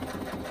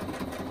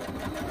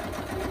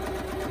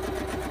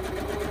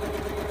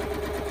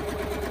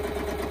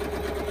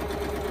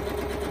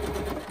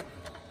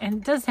 And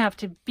it doesn't have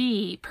to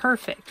be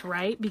perfect,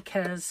 right?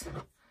 Because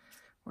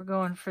we're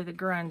going for the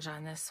grunge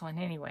on this one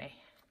anyway.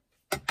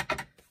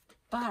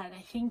 But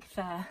I think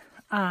the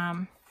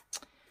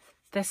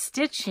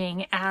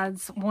stitching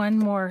adds one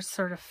more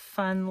sort of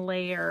fun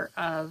layer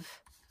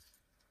of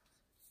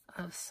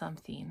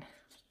something.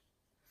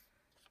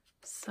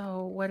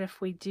 So what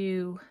if we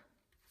do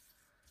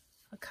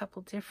a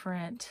couple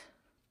different,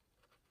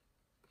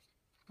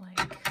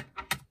 like,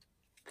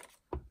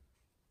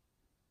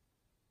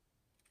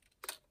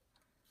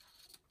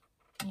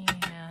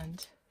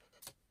 and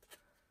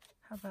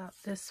how about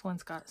this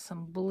one's got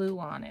some blue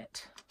on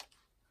it?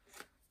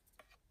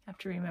 I have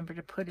to remember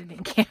to put it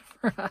in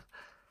camera.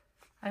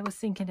 I was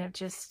thinking of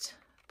just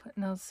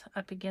putting those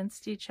up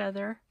against each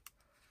other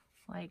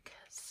like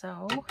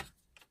so.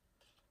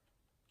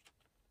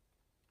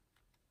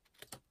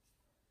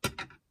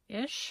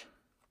 Ish.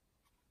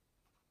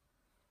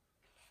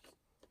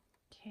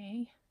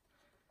 Okay.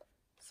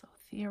 So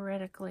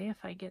theoretically, if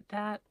I get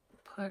that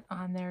put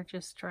on there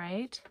just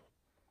right,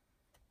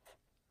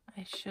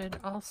 I should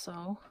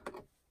also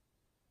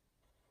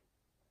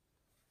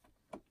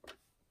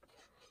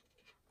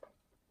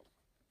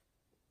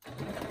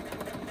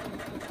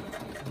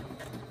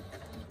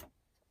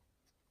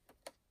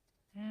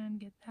and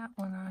get that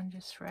one on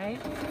just right.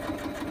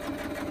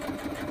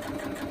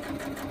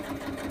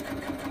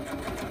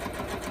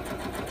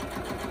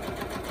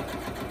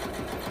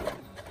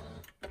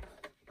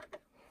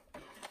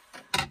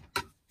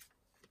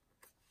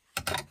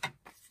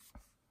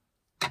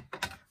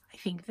 I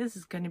think this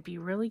is going to be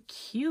really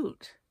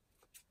cute.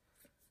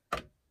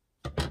 Get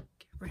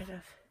rid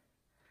of.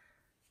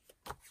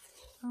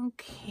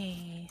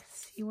 Okay,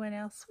 see what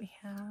else we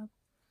have.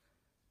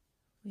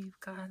 We've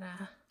got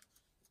a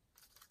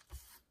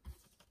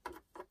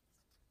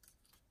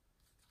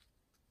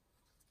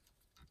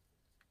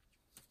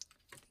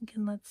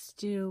thinking let's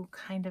do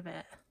kind of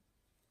a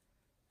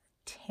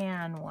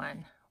tan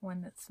one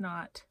that's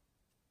not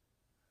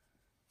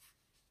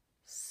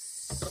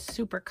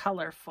super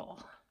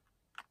colorful.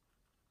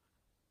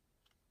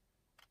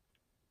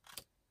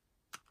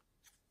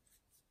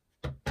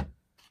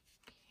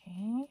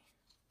 Okay.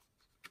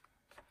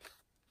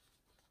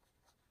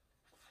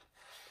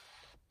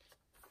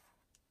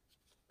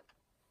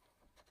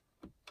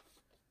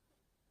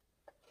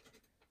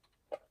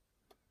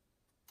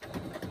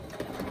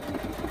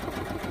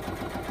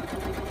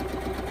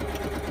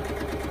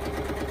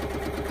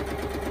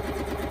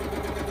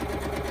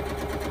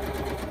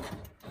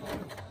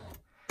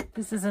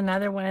 This is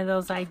another one of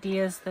those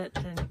ideas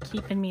that's been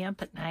keeping me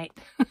up at night.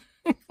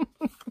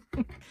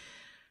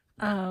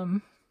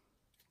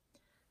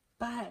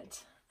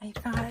 But I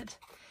thought,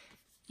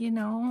 you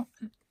know,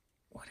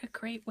 what a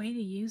great way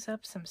to use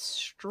up some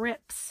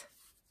strips.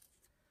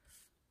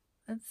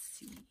 Let's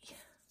see.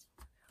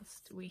 What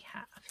else do we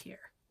have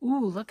here?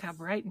 Ooh, look how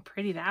bright and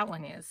pretty that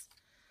one is.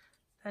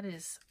 That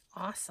is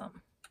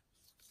awesome.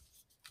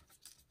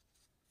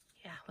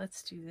 Yeah,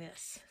 let's do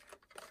this.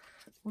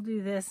 We'll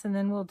do this, and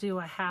then we'll do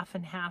a half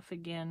and half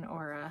again,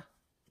 or a,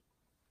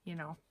 you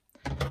know,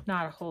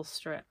 not a whole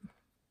strip.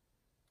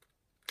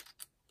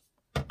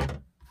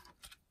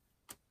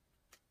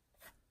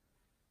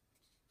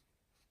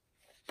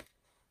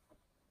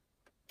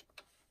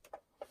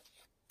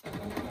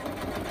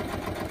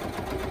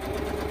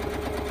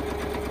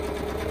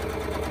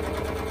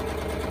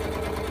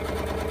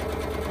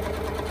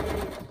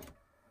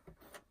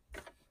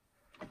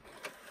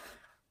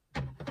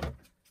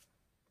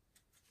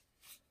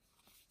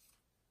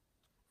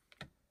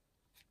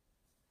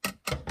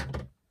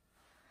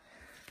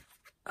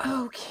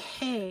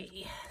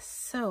 Okay,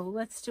 so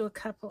let's do a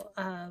couple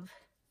of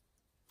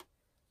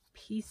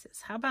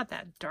pieces. How about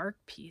that dark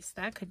piece?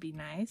 That could be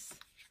nice.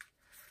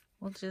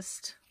 We'll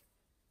just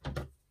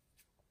give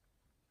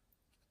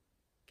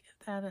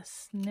that a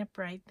snip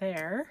right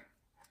there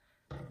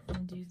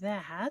and do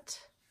that.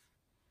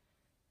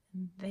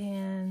 And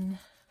then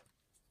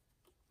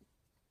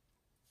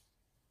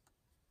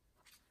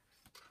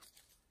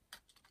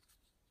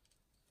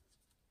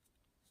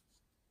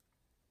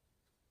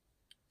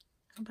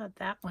how about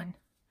that one?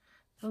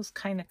 Those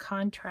kind of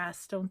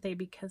contrast, don't they?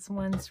 Because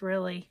one's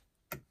really,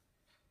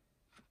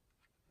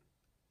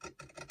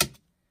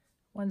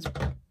 one's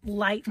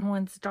light and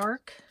one's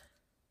dark.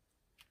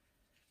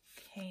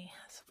 Okay,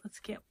 so let's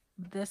get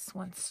this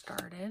one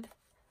started.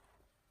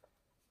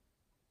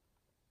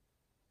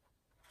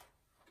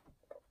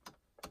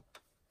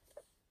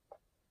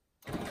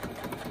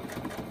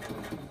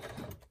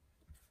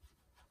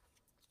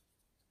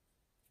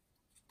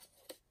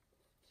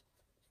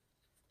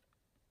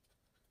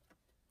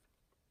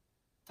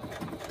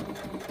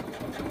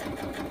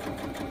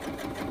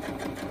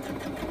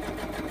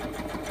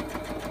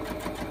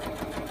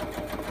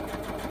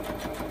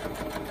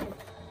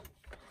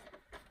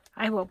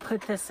 I will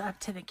put this up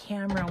to the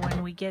camera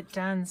when we get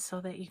done so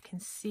that you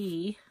can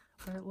see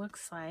what it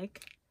looks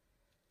like.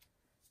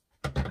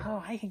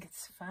 Oh, I think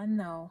it's fun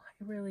though.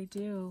 I really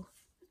do.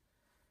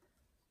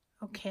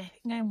 Okay, I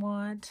think I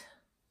want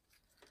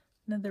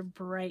another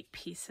bright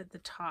piece at the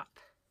top.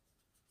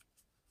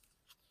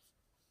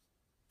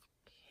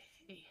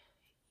 Okay,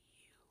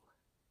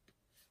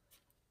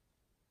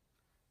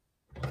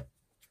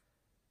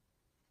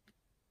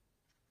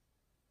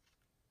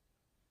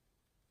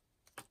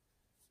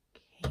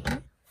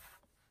 okay.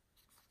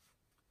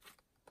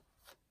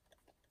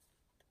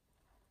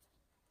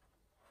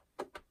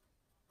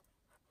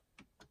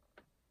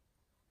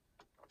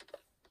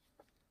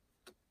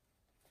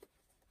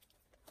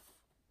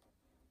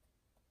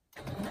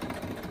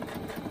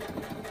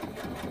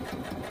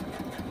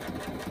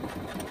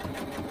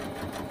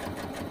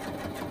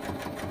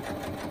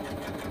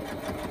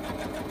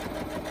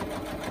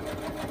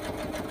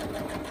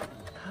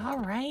 All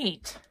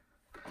right,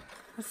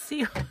 let's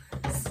see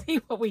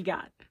what we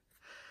got.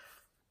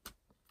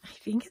 I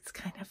think it's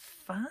kind of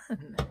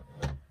fun.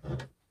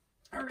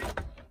 All right.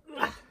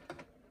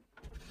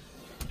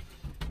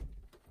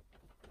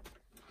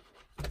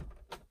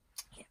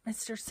 Get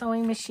Mr.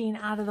 Sewing Machine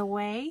out of the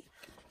way.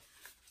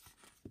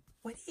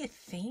 What do you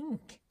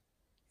think?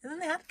 Isn't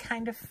that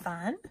kind of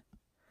fun?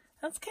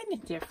 That's kind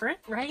of different,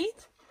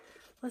 right?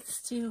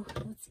 Let's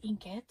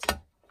ink it.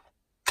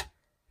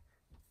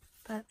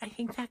 But I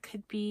think that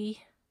could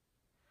be,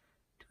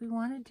 do we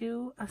want to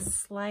do a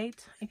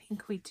slight? I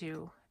think we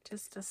do.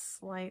 Just a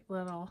slight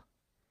little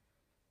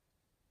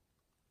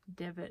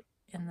divot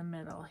in the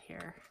middle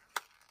here.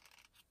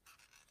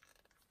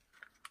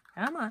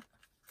 Come on.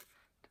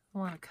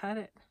 Don't want to cut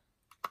it.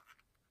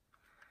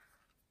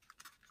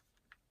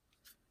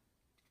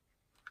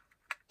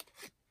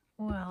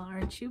 Well,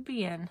 aren't you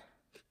being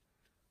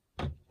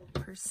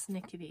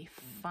persnickety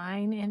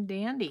fine and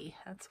dandy?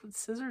 That's what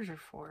scissors are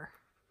for.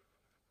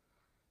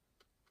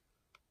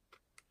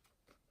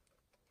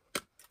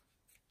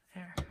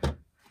 There.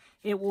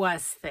 It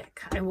was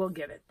thick. I will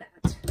give it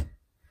that. It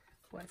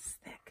was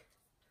thick.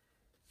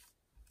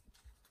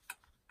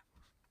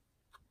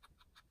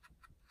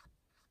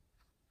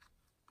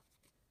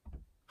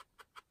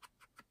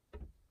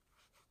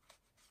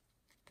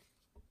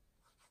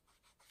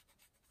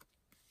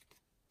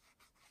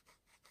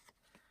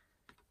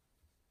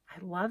 I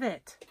love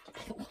it.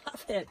 I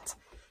love it.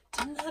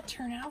 Didn't that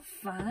turn out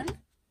fun? Look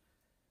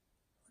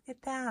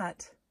at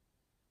that.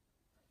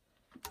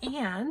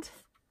 And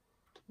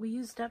we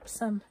used up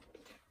some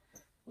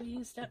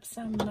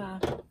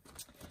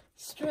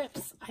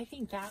strips. I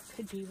think that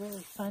could be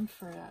really fun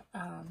for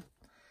a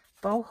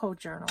boho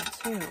journal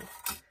too.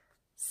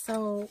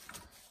 So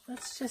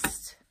let's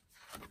just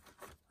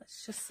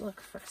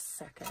look for a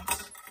second.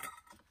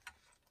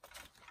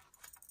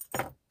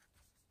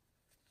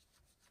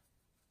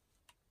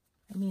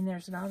 I mean,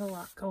 there's not a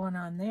lot going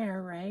on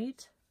there,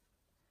 right?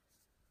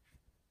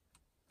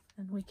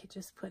 And we could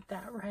just put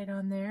that right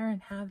on there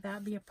and have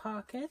that be a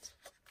pocket.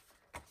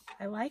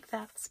 I like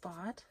that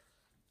spot.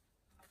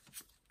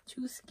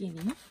 Too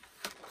skinny.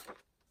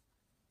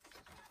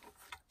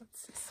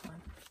 What's this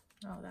one?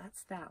 Oh,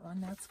 that's that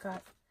one. That's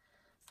got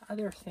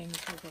other things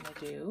we're going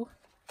to do.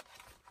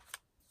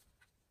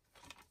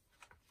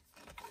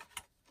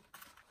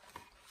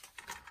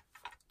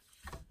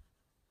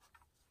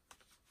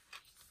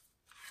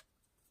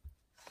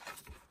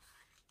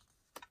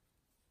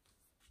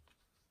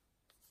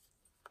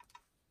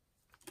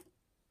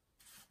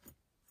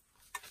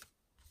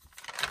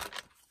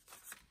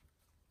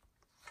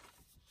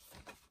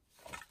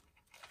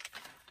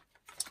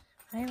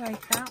 I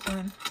like that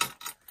one,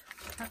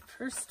 that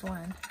first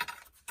one.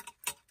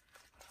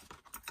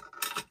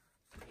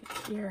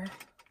 Right here.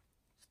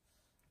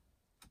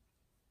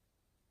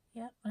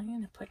 Yep, I'm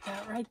going to put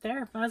that right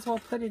there. Might as well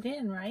put it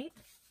in, right?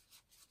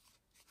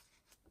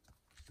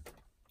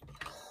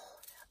 Oh,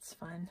 that's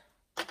fun.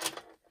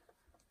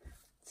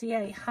 See,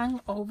 I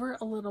hung over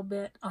a little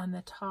bit on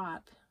the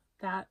top.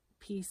 That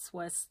piece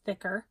was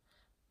thicker,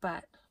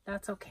 but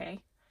that's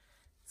okay.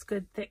 It's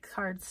good thick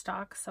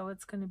cardstock, so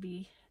it's going to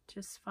be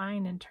just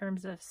fine in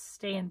terms of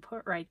staying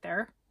put right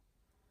there.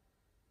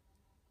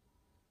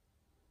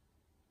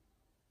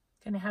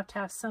 Gonna have to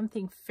have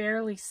something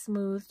fairly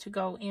smooth to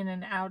go in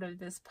and out of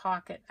this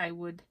pocket, I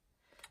would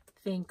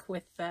think,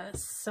 with the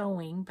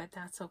sewing, but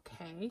that's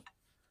okay.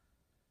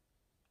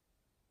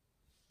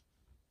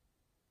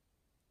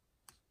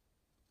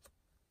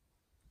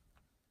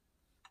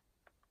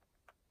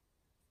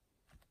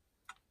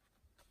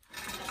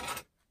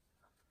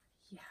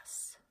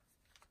 Yes,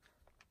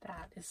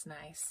 that is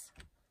nice.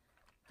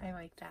 I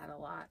like that a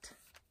lot.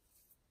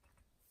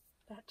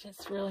 That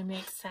just really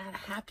makes that a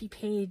happy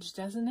page,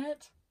 doesn't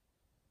it?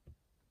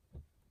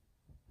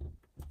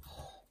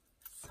 Oh,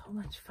 so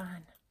much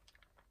fun.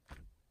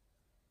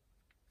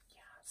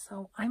 Yeah,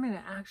 so I'm going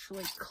to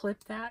actually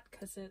clip that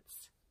because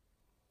it's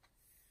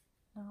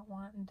not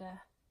wanting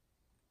to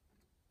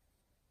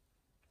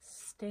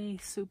stay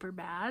super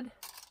bad.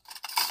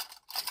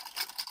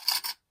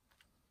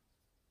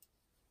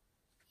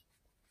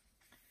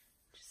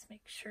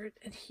 make sure it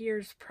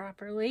adheres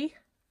properly.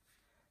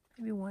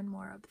 Maybe one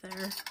more up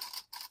there.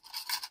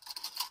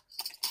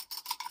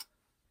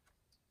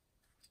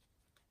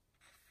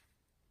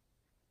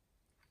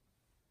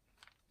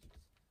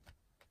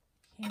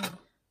 Okay.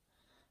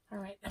 All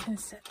right, I'm going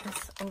to set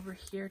this over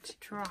here to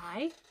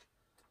dry.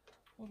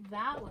 Well,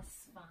 that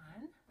was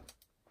fun.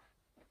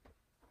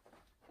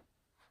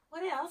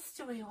 What else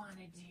do we want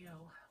to do?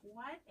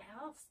 What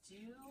else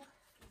do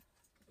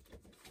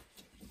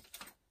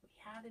we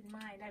have in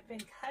mind? I've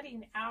been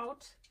cutting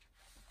out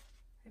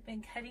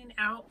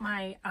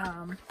my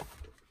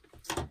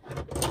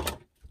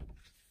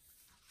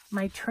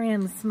my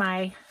trims,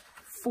 my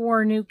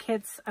 4 new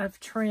kits of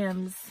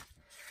trims.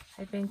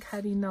 I've been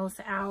cutting those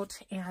out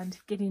and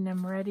getting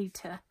them ready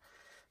to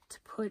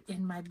put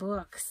in my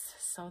books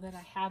so that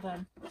I have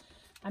them.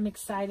 I'm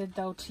excited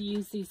though to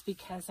use these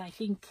because I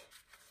think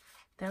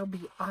they'll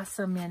be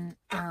awesome in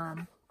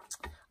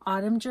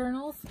autumn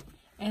journals.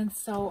 And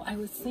so I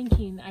was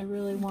thinking I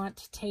really want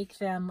to take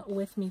them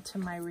with me to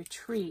my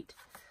retreat.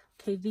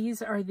 Okay,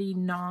 these are the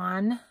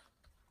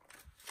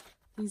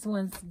these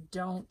ones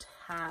don't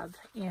have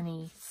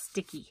any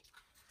sticky.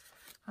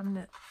 I'm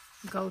going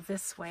to go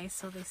this way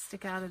so they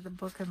stick out of the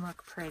book and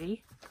look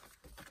pretty.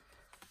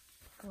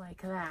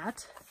 Like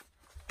that.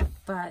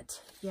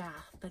 But yeah,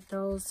 but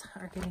those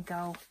are going to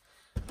go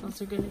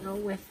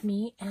with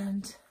me,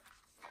 and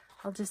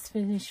I'll just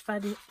finish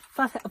fussy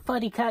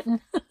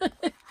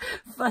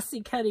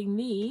cutting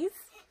these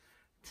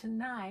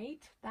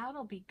tonight.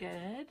 That'll be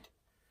good.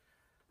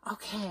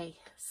 Okay,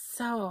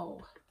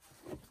 so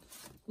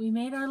we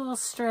made our little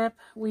strip.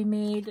 We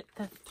made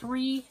the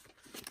three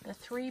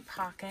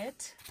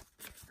pocket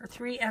or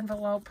 3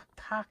 envelope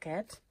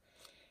pocket,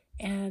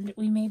 and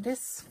we made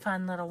this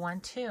fun little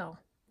one too.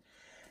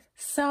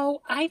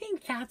 So I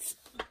think that's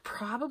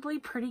probably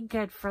pretty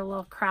good for a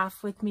little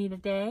craft with me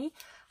today.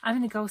 I'm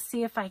going to go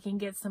see if I can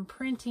get some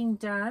printing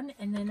done,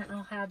 and then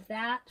I'll have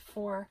that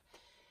for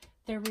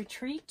their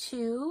retreat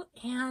too.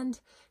 And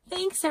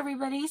thanks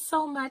everybody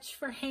so much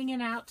for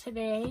hanging out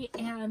today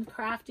and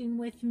crafting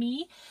with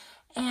me.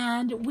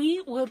 And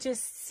we will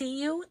just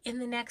see you in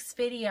the next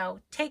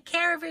video. Take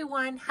care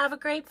everyone. Have a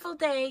grateful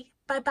day.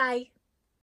 Bye-bye.